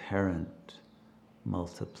the apparent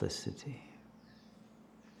multiplicity.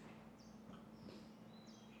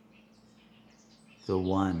 The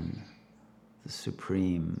one, the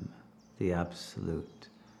supreme, the absolute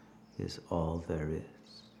is all there is.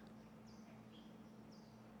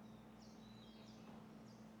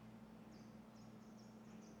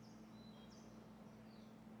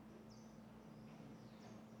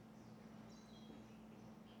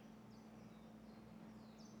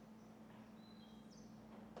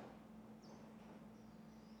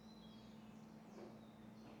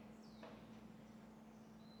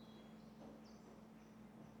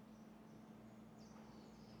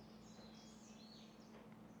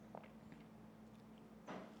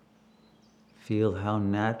 Feel how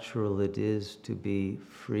natural it is to be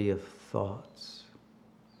free of thoughts,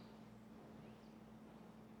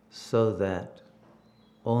 so that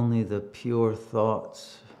only the pure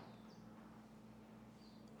thoughts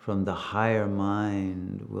from the higher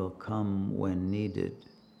mind will come when needed,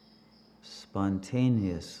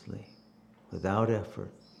 spontaneously, without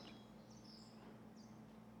effort.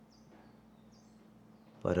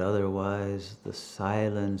 But otherwise, the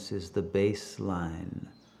silence is the baseline,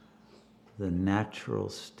 the natural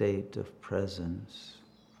state of presence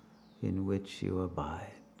in which you abide.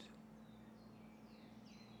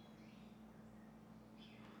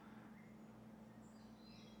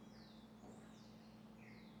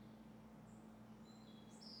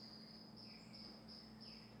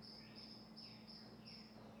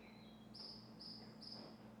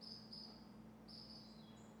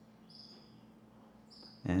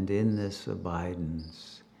 And in this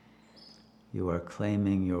abidance, you are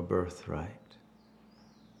claiming your birthright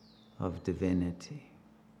of divinity,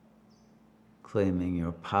 claiming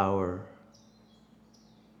your power,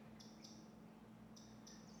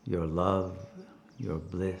 your love, your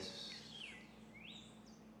bliss,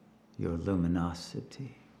 your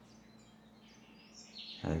luminosity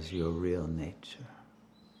as your real nature,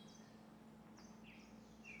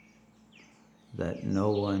 that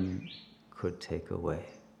no one could take away.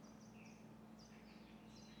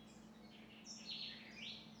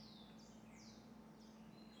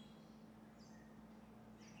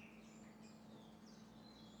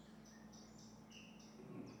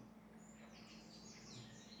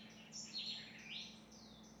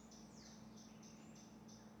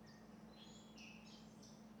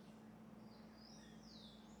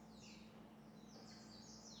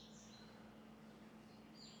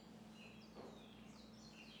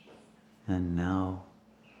 And now,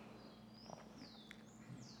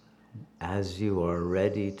 as you are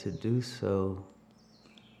ready to do so,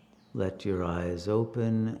 let your eyes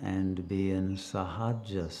open and be in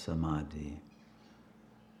Sahaja Samadhi,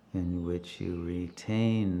 in which you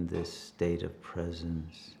retain this state of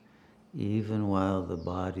presence even while the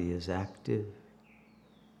body is active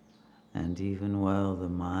and even while the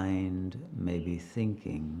mind may be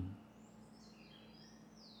thinking,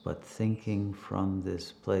 but thinking from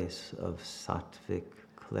this place of sattvic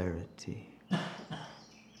clarity,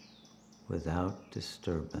 without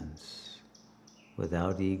disturbance,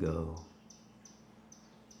 without ego,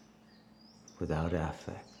 without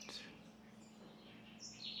affect,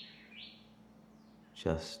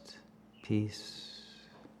 just peace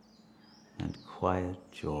and quiet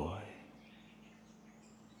joy.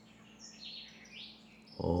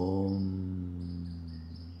 Om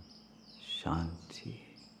Shanti.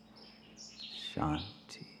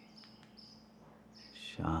 Shanti,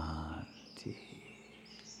 Shanti.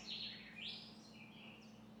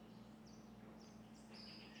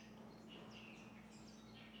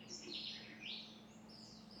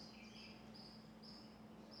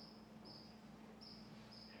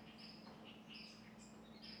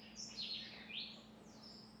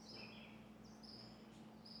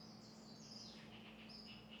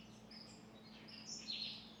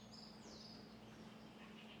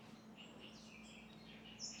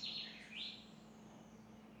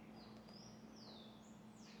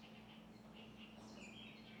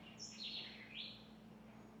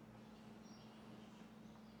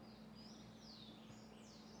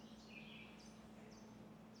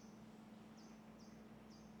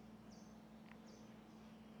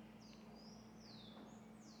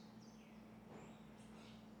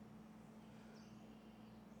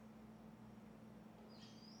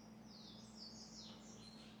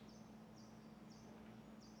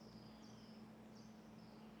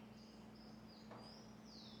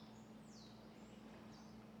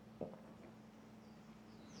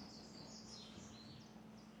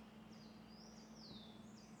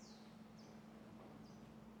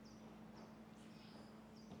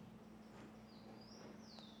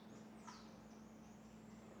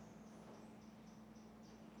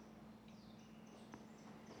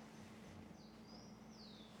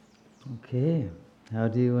 Okay, how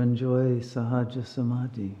do you enjoy Sahaja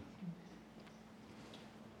Samadhi?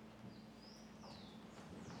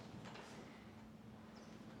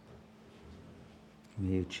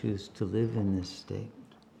 May you choose to live in this state.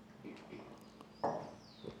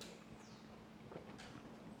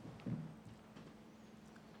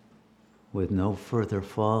 With no further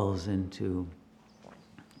falls into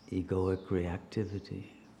egoic reactivity,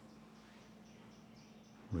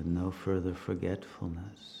 with no further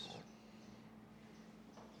forgetfulness,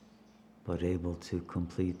 but able to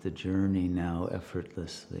complete the journey now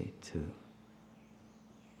effortlessly to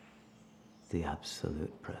the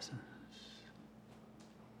absolute presence.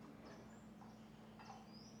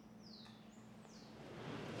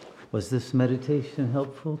 Was this meditation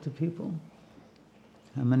helpful to people?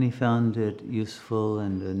 How many found it useful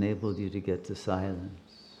and enabled you to get to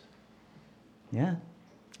silence? Yeah?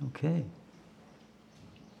 Okay.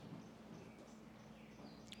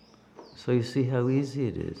 So you see how easy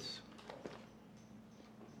it is.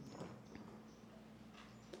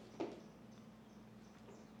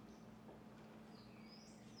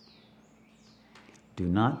 Do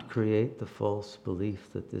not create the false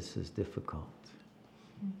belief that this is difficult.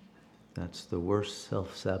 That's the worst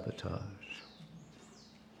self-sabotage.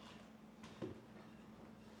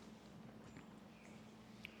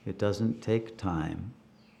 It doesn't take time.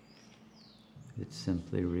 It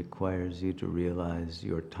simply requires you to realize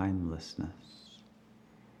your timelessness.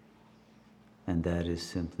 And that is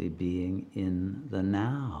simply being in the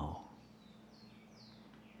now.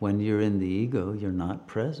 When you're in the ego, you're not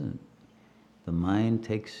present. The mind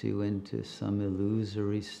takes you into some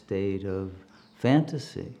illusory state of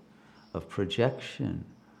fantasy, of projection,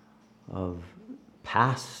 of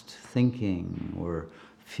past thinking or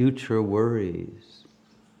future worries.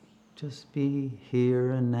 Just be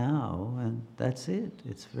here and now, and that's it.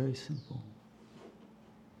 It's very simple.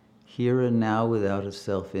 Here and now without a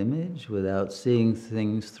self-image, without seeing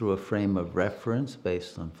things through a frame of reference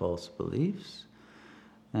based on false beliefs,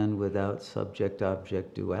 and without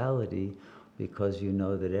subject-object duality, because you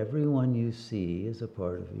know that everyone you see is a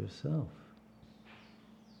part of yourself.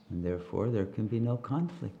 And therefore, there can be no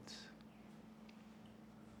conflicts.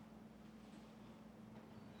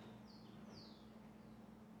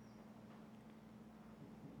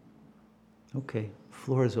 Okay,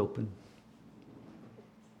 floor is open.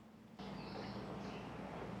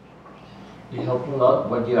 It helped a lot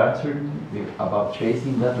what you answered about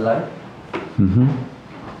chasing that light. Mm-hmm.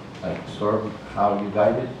 Like sort of how you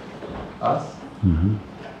guided us. Mm-hmm.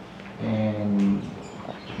 And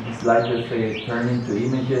this light that they turn into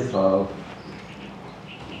images of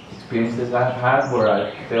experiences I've had where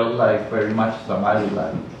I felt like very much somebody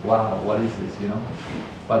like, wow, what is this, you know?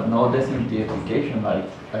 But no desidentification, like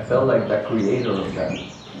I felt like the creator of that.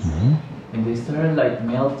 Mm-hmm. And they started like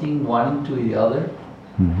melting one into the other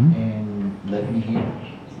Mm-hmm. and let me hear.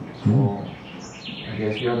 So I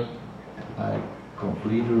guess you're like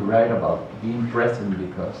completely right about being present,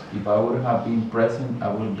 because if I wouldn't have been present,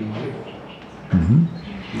 I wouldn't be here.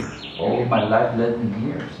 Mm-hmm. All my life led me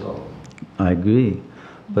here, so. I agree.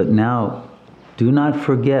 But now, do not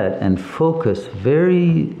forget and focus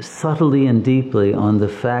very subtly and deeply on the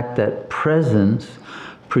fact that presence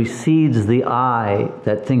precedes the I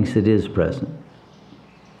that thinks it is present.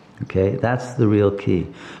 Okay, that's the real key,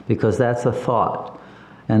 because that's a thought,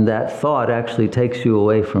 and that thought actually takes you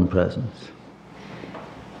away from presence.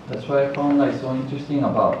 That's why I found like so interesting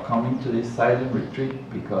about coming to this silent retreat,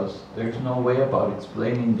 because there's no way about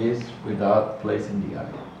explaining this without placing the I.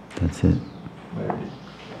 That's it. Where it is.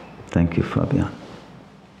 Thank you, Fabian.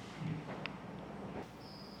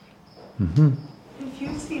 Mm-hmm. If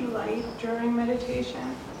you see light during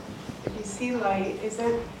meditation, if you see light,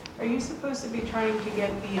 are you supposed to be trying to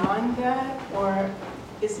get beyond that, or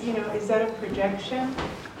is that a projection?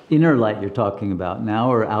 Inner light you're talking about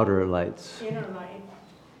now, or outer lights? Inner light.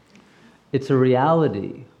 It's a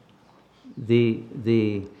reality.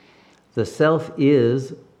 The self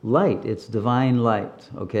is light. It's divine light,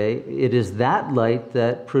 okay? It is that light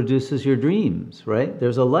that produces your dreams, right?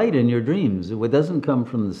 There's a light in your dreams. It doesn't come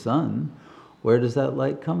from the sun. Where does that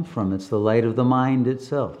light come from? It's the light of the mind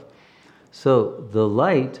itself. So the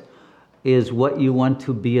light is what you want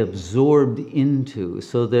to be absorbed into,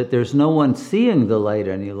 so that there's no one seeing the light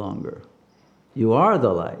any longer. You are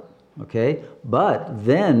the light, okay? But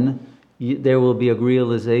then there will be a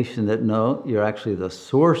realization that no, you're actually the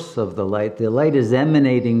source of the light. The light is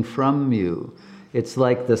emanating from you. It's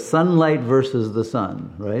like the sunlight versus the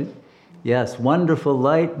sun, right? Yes, wonderful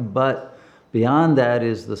light, but beyond that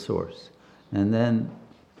is the source. And then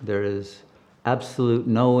there is absolute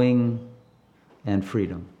knowing and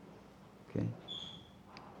freedom. Okay.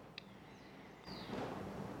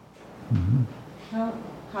 Mm-hmm.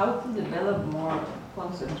 How to develop more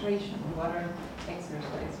concentration? What are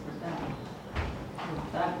exercises for that?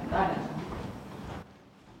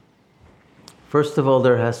 First of all,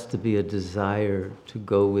 there has to be a desire to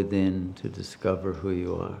go within to discover who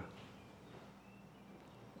you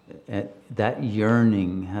are. That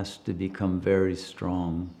yearning has to become very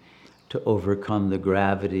strong to overcome the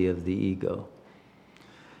gravity of the ego.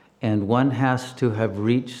 And one has to have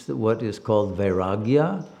reached what is called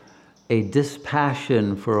vairagya, a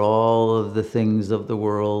dispassion for all of the things of the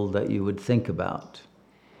world that you would think about.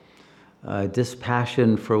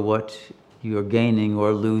 Dispassion for what you're gaining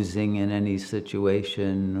or losing in any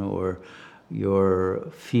situation, or your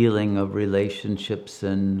feeling of relationships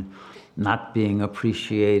and not being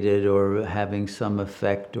appreciated or having some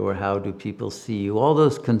effect, or how do people see you, all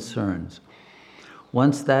those concerns.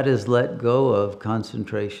 Once that is let go of,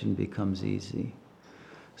 concentration becomes easy.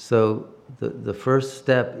 So the first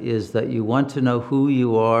step is that you want to know who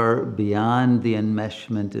you are beyond the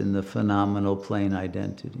enmeshment in the phenomenal plane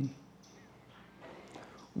identity.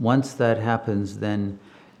 Once that happens, then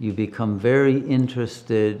you become very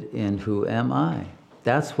interested in who am I?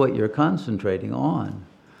 That's what you're concentrating on.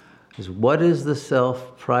 Is what is the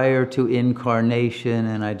self prior to incarnation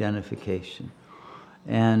and identification?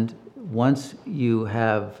 And once you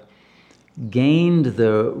have gained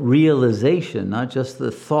the realization, not just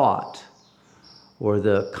the thought or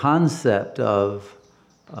the concept of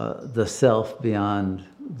the self beyond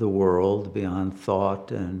the world, beyond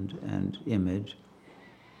thought and image,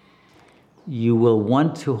 you will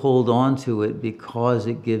want to hold on to it because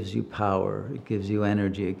it gives you power, it gives you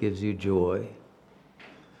energy, it gives you joy.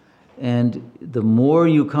 And the more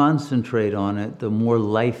you concentrate on it, the more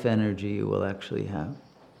life energy you will actually have.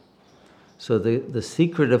 So the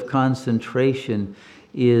secret of concentration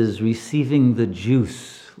is receiving the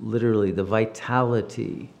juice, literally the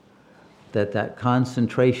vitality that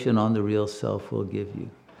concentration on the real self will give you.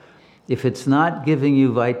 If it's not giving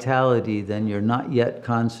you vitality, then you're not yet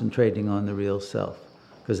concentrating on the real self,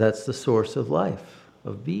 because that's the source of life,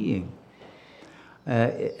 of being.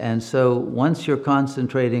 And so once you're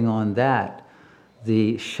concentrating on that,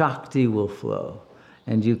 the Shakti will flow,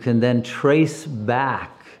 and you can then trace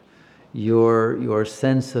back your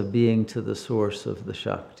sense of being to the source of the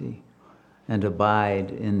Shakti and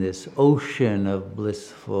abide in this ocean of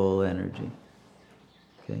blissful energy.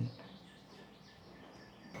 Okay?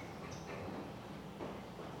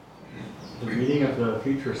 The meeting of the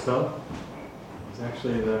future self is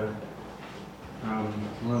actually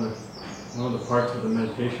one of the parts of the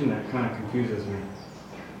meditation that kind of confuses me.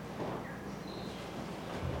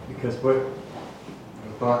 Because what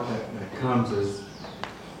the thought that comes is,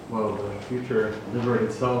 well, the future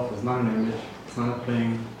liberated self is not an image, it's not a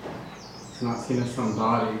thing, it's not seen as some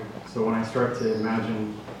body. So when I start to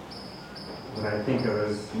imagine what I think of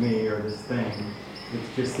as me or this thing, it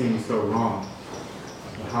just seems so wrong.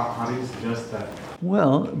 How do you suggest that?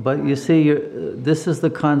 Well, but you see, this is the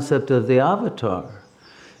concept of the avatar.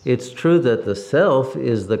 It's true that the self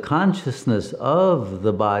is the consciousness of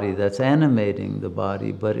the body that's animating the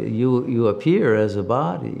body, but you appear as a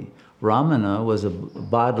body. Ramana was a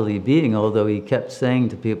bodily being, although he kept saying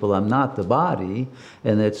to people, I'm not the body,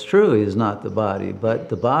 and it's true, he's not the body, but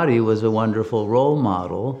the body was a wonderful role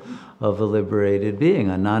model of a liberated being.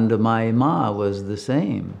 Anandamayi Ma was the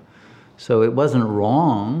same. So it wasn't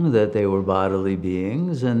wrong that they were bodily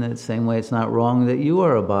beings, and the same way it's not wrong that you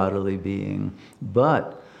are a bodily being.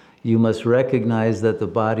 But you must recognize that the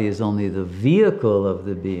body is only the vehicle of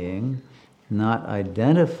the being, not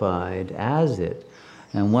identified as it.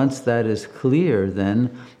 And once that is clear,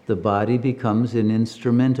 then the body becomes an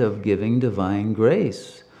instrument of giving divine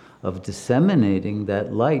grace, of disseminating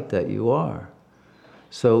that light that you are.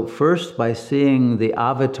 So first, by seeing the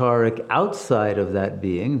avataric outside of that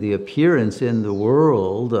being, the appearance in the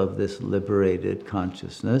world of this liberated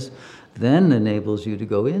consciousness, then enables you to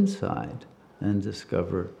go inside and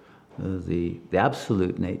discover the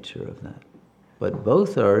absolute nature of that. But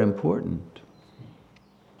both are important.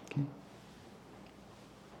 Okay.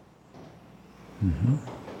 Mm-hmm.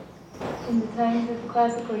 In the times of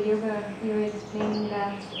classical yoga, you were explaining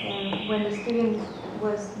that when the student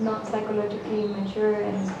was not psychologically mature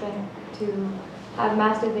and spent to have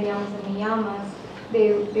mastered the yamas and niyamas,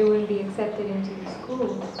 they wouldn't be accepted into the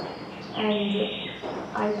schools. And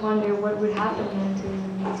I wonder what would happen then to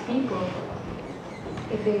these people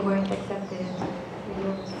if they weren't accepted into the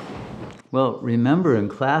yoga school. Well, remember, in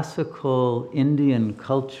classical Indian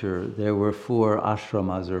culture, there were 4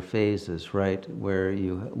 ashramas or phases, right? Where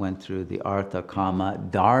you went through the artha, kama,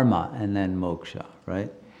 dharma, and then moksha,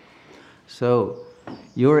 right? So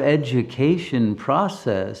your education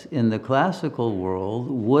process in the classical world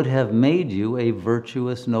would have made you a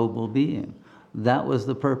virtuous, noble being. That was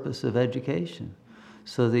the purpose of education,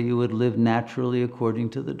 so that you would live naturally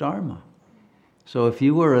according to the dharma. So if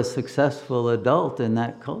you were a successful adult in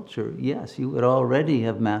that culture, yes, you would already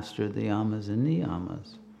have mastered the yamas and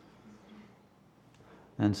niyamas.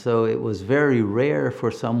 And so it was very rare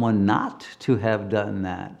for someone not to have done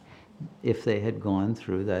that if they had gone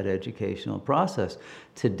through that educational process.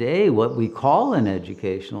 Today, what we call an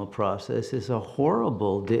educational process is a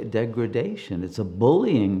horrible degradation. It's a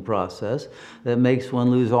bullying process that makes one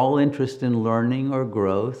lose all interest in learning or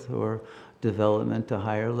growth or development to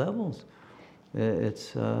higher levels.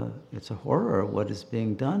 It's a horror what is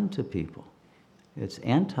being done to people. It's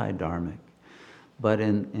anti-dharmic. But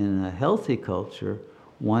in a healthy culture,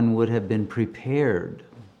 one would have been prepared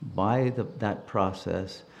by that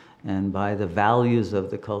process and by the values of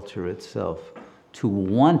the culture itself to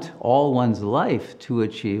want all one's life to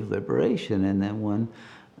achieve liberation. And then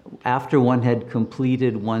after one had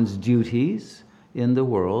completed one's duties in the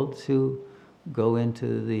world, to go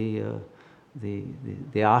into the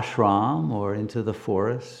ashram or into the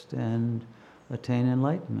forest and attain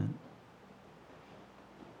enlightenment.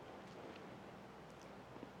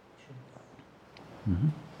 Mm-hmm.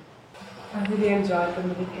 I really enjoyed the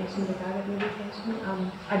meditation, the guided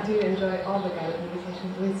meditation. I do enjoy all the guided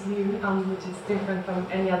meditations with you, which is different from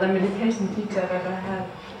any other meditation teacher that I had,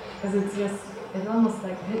 because it's almost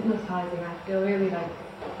like hypnotizing. I feel really like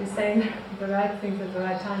you're saying the right things at the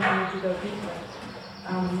right time for me to go deeper.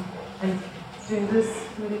 And during this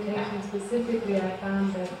meditation specifically, I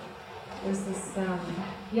found that there's this,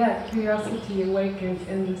 curiosity awakened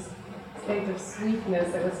in this state of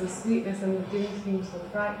sweetness. There was a sweetness and it didn't seem so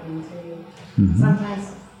frightening to me. Mhm.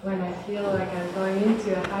 Sometimes when I feel like I'm going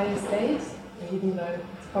into a higher state, even though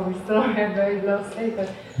it's probably still a very low state, but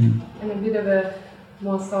in a bit of a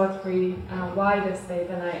more thought-free, wider state,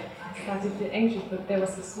 and I started to feel anxious, but there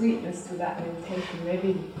was a sweetness to that meditation,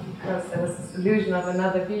 maybe because there was this illusion of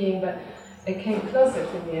another being, but it came closer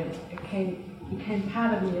to me and it became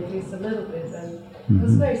part of me at least a little bit, and it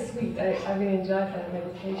was very sweet. I really enjoyed that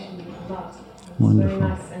meditation a lot. It was very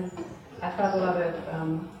nice, and I felt a lot of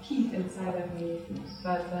heat inside of me,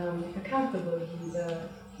 but a comfortable heat,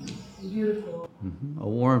 beautiful. A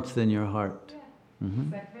warmth in your heart. Yeah,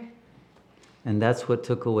 exactly. And that's what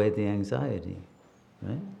took away the anxiety,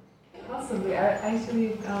 right? Possibly. I actually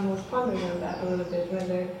was pondering on that a little bit,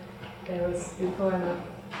 whether there was before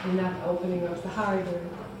enough opening of the heart or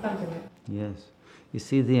something like that. Yes. You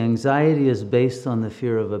see, the anxiety is based on the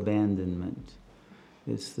fear of abandonment.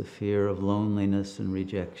 It's the fear of loneliness and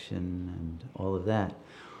rejection and all of that.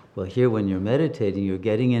 Well, here when you're meditating, you're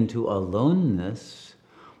getting into aloneness,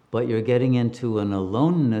 but you're getting into an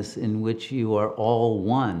aloneness in which you are all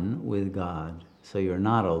one with God. So you're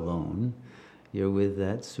not alone. You're with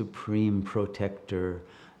that supreme protector,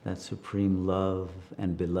 that supreme love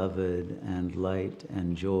and beloved and light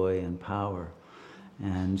and joy and power.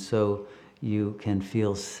 And so you can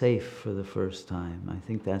feel safe for the first time. I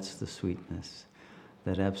think that's the sweetness,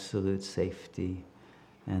 that absolute safety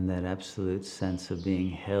and that absolute sense of being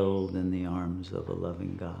held in the arms of a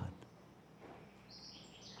loving God.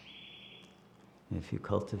 If you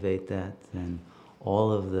cultivate that, then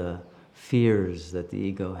all of the fears that the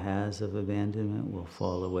ego has of abandonment will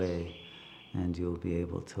fall away, and you'll be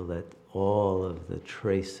able to let all of the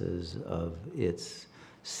traces of its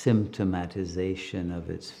symptomatization of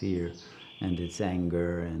its fear and its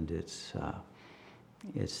anger and its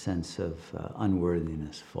sense of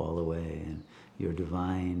unworthiness fall away, and your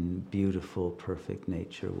divine, beautiful, perfect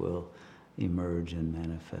nature will emerge and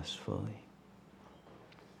manifest fully.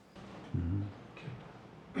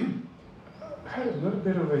 I had a little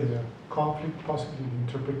bit of a conflict, possibly in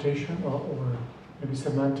interpretation or maybe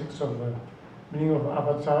semantics of the meaning of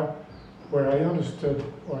avatar, where I understood,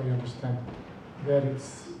 or I understand, that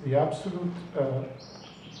it's the absolute that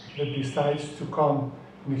decides to come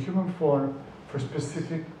in a human form for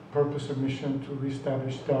specific purpose or mission to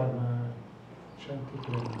reestablish Dharma,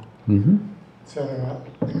 Shanti, etc.,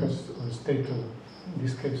 because of the state of, in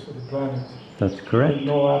this case, of the planet. That's correct. And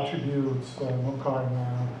no attributes, no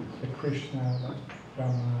karma, like Krishna, like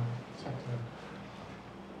Rama, etc.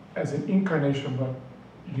 As an incarnation, but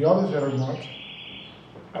the others that are not,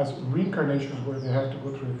 as reincarnations where they have to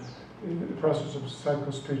go through the process of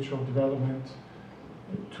psycho-spiritual development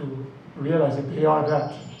to realize that they are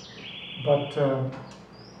that. But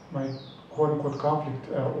my quote-unquote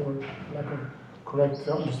conflict or lack of correct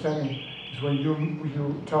understanding is when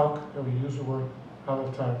you talk, or you use the word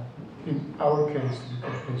avatar. In our case, you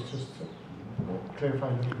could please just clarify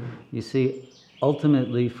a little bit. You see,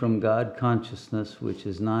 ultimately from God consciousness, which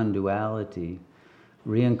is non-duality,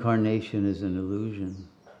 reincarnation is an illusion.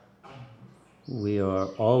 We are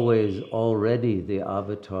always already the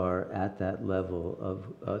avatar at that level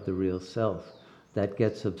of the real self. That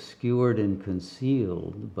gets obscured and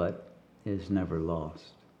concealed, but is never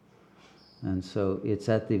lost. And so it's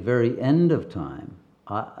at the very end of time,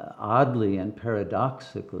 oddly and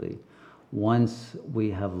paradoxically, once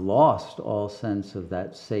we have lost all sense of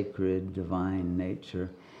that sacred divine nature,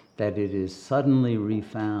 that it is suddenly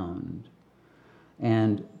refound.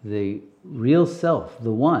 And the real self,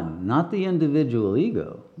 the one, not the individual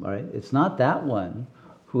ego, right? It's not that one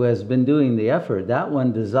who has been doing the effort. That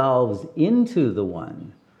one dissolves into the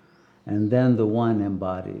one, and then the one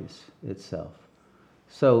embodies itself.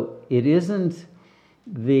 So it isn't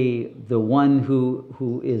the one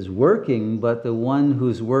who is working, but the one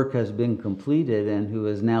whose work has been completed and who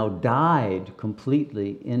has now died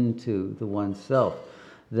completely into the one self,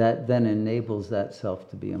 that then enables that self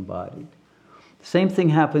to be embodied. The same thing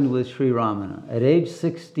happened with Sri Ramana. At age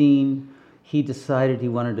 16, he decided he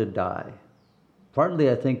wanted to die. Partly,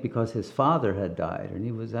 I think, because his father had died, and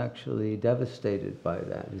he was actually devastated by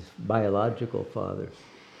that, his biological father.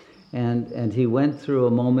 And he went through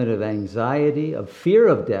a moment of anxiety, of fear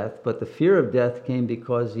of death, but the fear of death came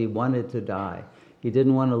because he wanted to die. He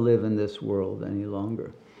didn't want to live in this world any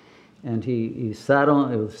longer. And he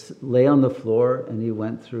lay on the floor, and he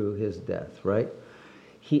went through his death, right?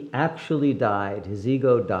 He actually died. His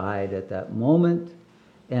ego died at that moment,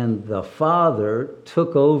 and the Father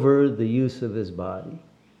took over the use of his body.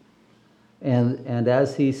 And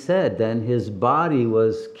as he said, then his body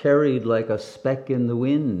was carried like a speck in the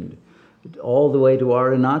wind all the way to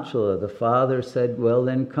Arunachala. The father said, well,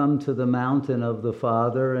 then come to the mountain of the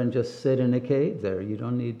Father and just sit in a cave there. You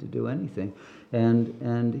don't need to do anything.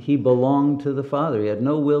 And he belonged to the Father. He had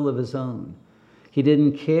no will of his own. He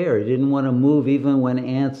didn't care. He didn't want to move even when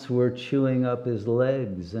ants were chewing up his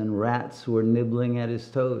legs and rats were nibbling at his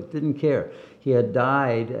toes. Didn't care. He had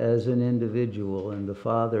died as an individual and the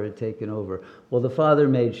Father had taken over. Well, the Father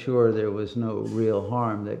made sure there was no real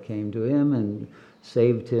harm that came to him and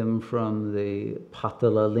saved him from the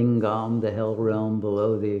Patala Lingam, the hell realm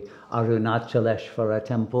below the Arunachaleshvara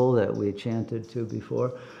temple that we chanted to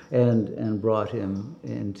before, and brought him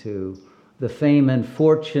into the fame and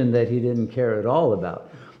fortune that he didn't care at all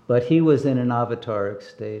about. But he was in an avataric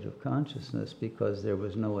state of consciousness because there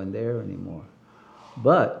was no one there anymore.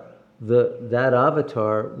 But that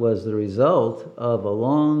avatar was the result of a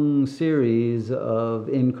long series of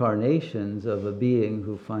incarnations of a being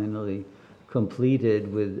who finally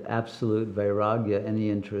completed with absolute vairagya any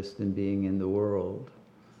interest in being in the world.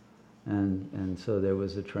 And so there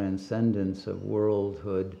was a transcendence of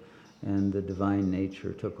worldhood and the divine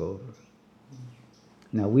nature took over.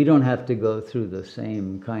 Now, we don't have to go through the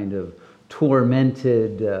same kind of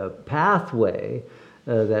tormented pathway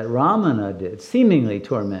that Ramana did, seemingly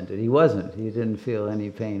tormented. He wasn't. He didn't feel any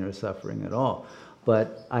pain or suffering at all.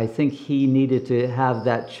 But I think he needed to have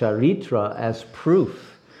that charitra as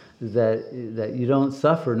proof that you don't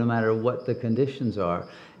suffer no matter what the conditions are.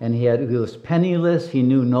 And he was penniless. He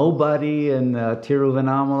knew nobody in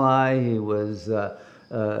Tiruvannamalai. He was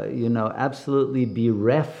absolutely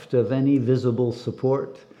bereft of any visible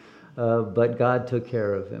support, but God took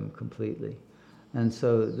care of him completely. And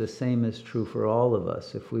so the same is true for all of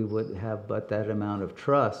us. If we would have but that amount of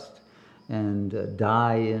trust and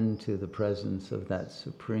die into the presence of that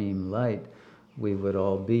supreme light, we would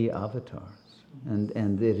all be avatars.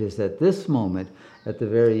 And it is at this moment, at the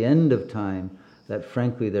very end of time, that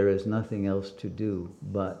frankly there is nothing else to do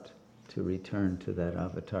but to return to that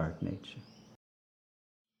avataric nature.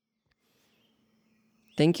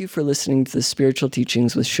 Thank you for listening to the Spiritual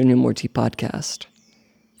Teachings with Shunyamurti podcast.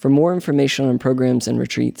 For more information on programs and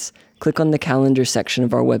retreats, click on the calendar section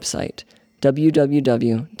of our website,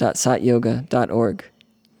 www.satyoga.org.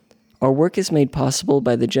 Our work is made possible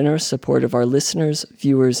by the generous support of our listeners,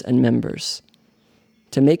 viewers, and members.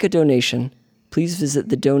 To make a donation, please visit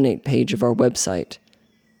the donate page of our website.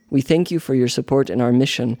 We thank you for your support in our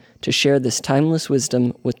mission to share this timeless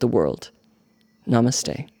wisdom with the world.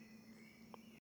 Namaste.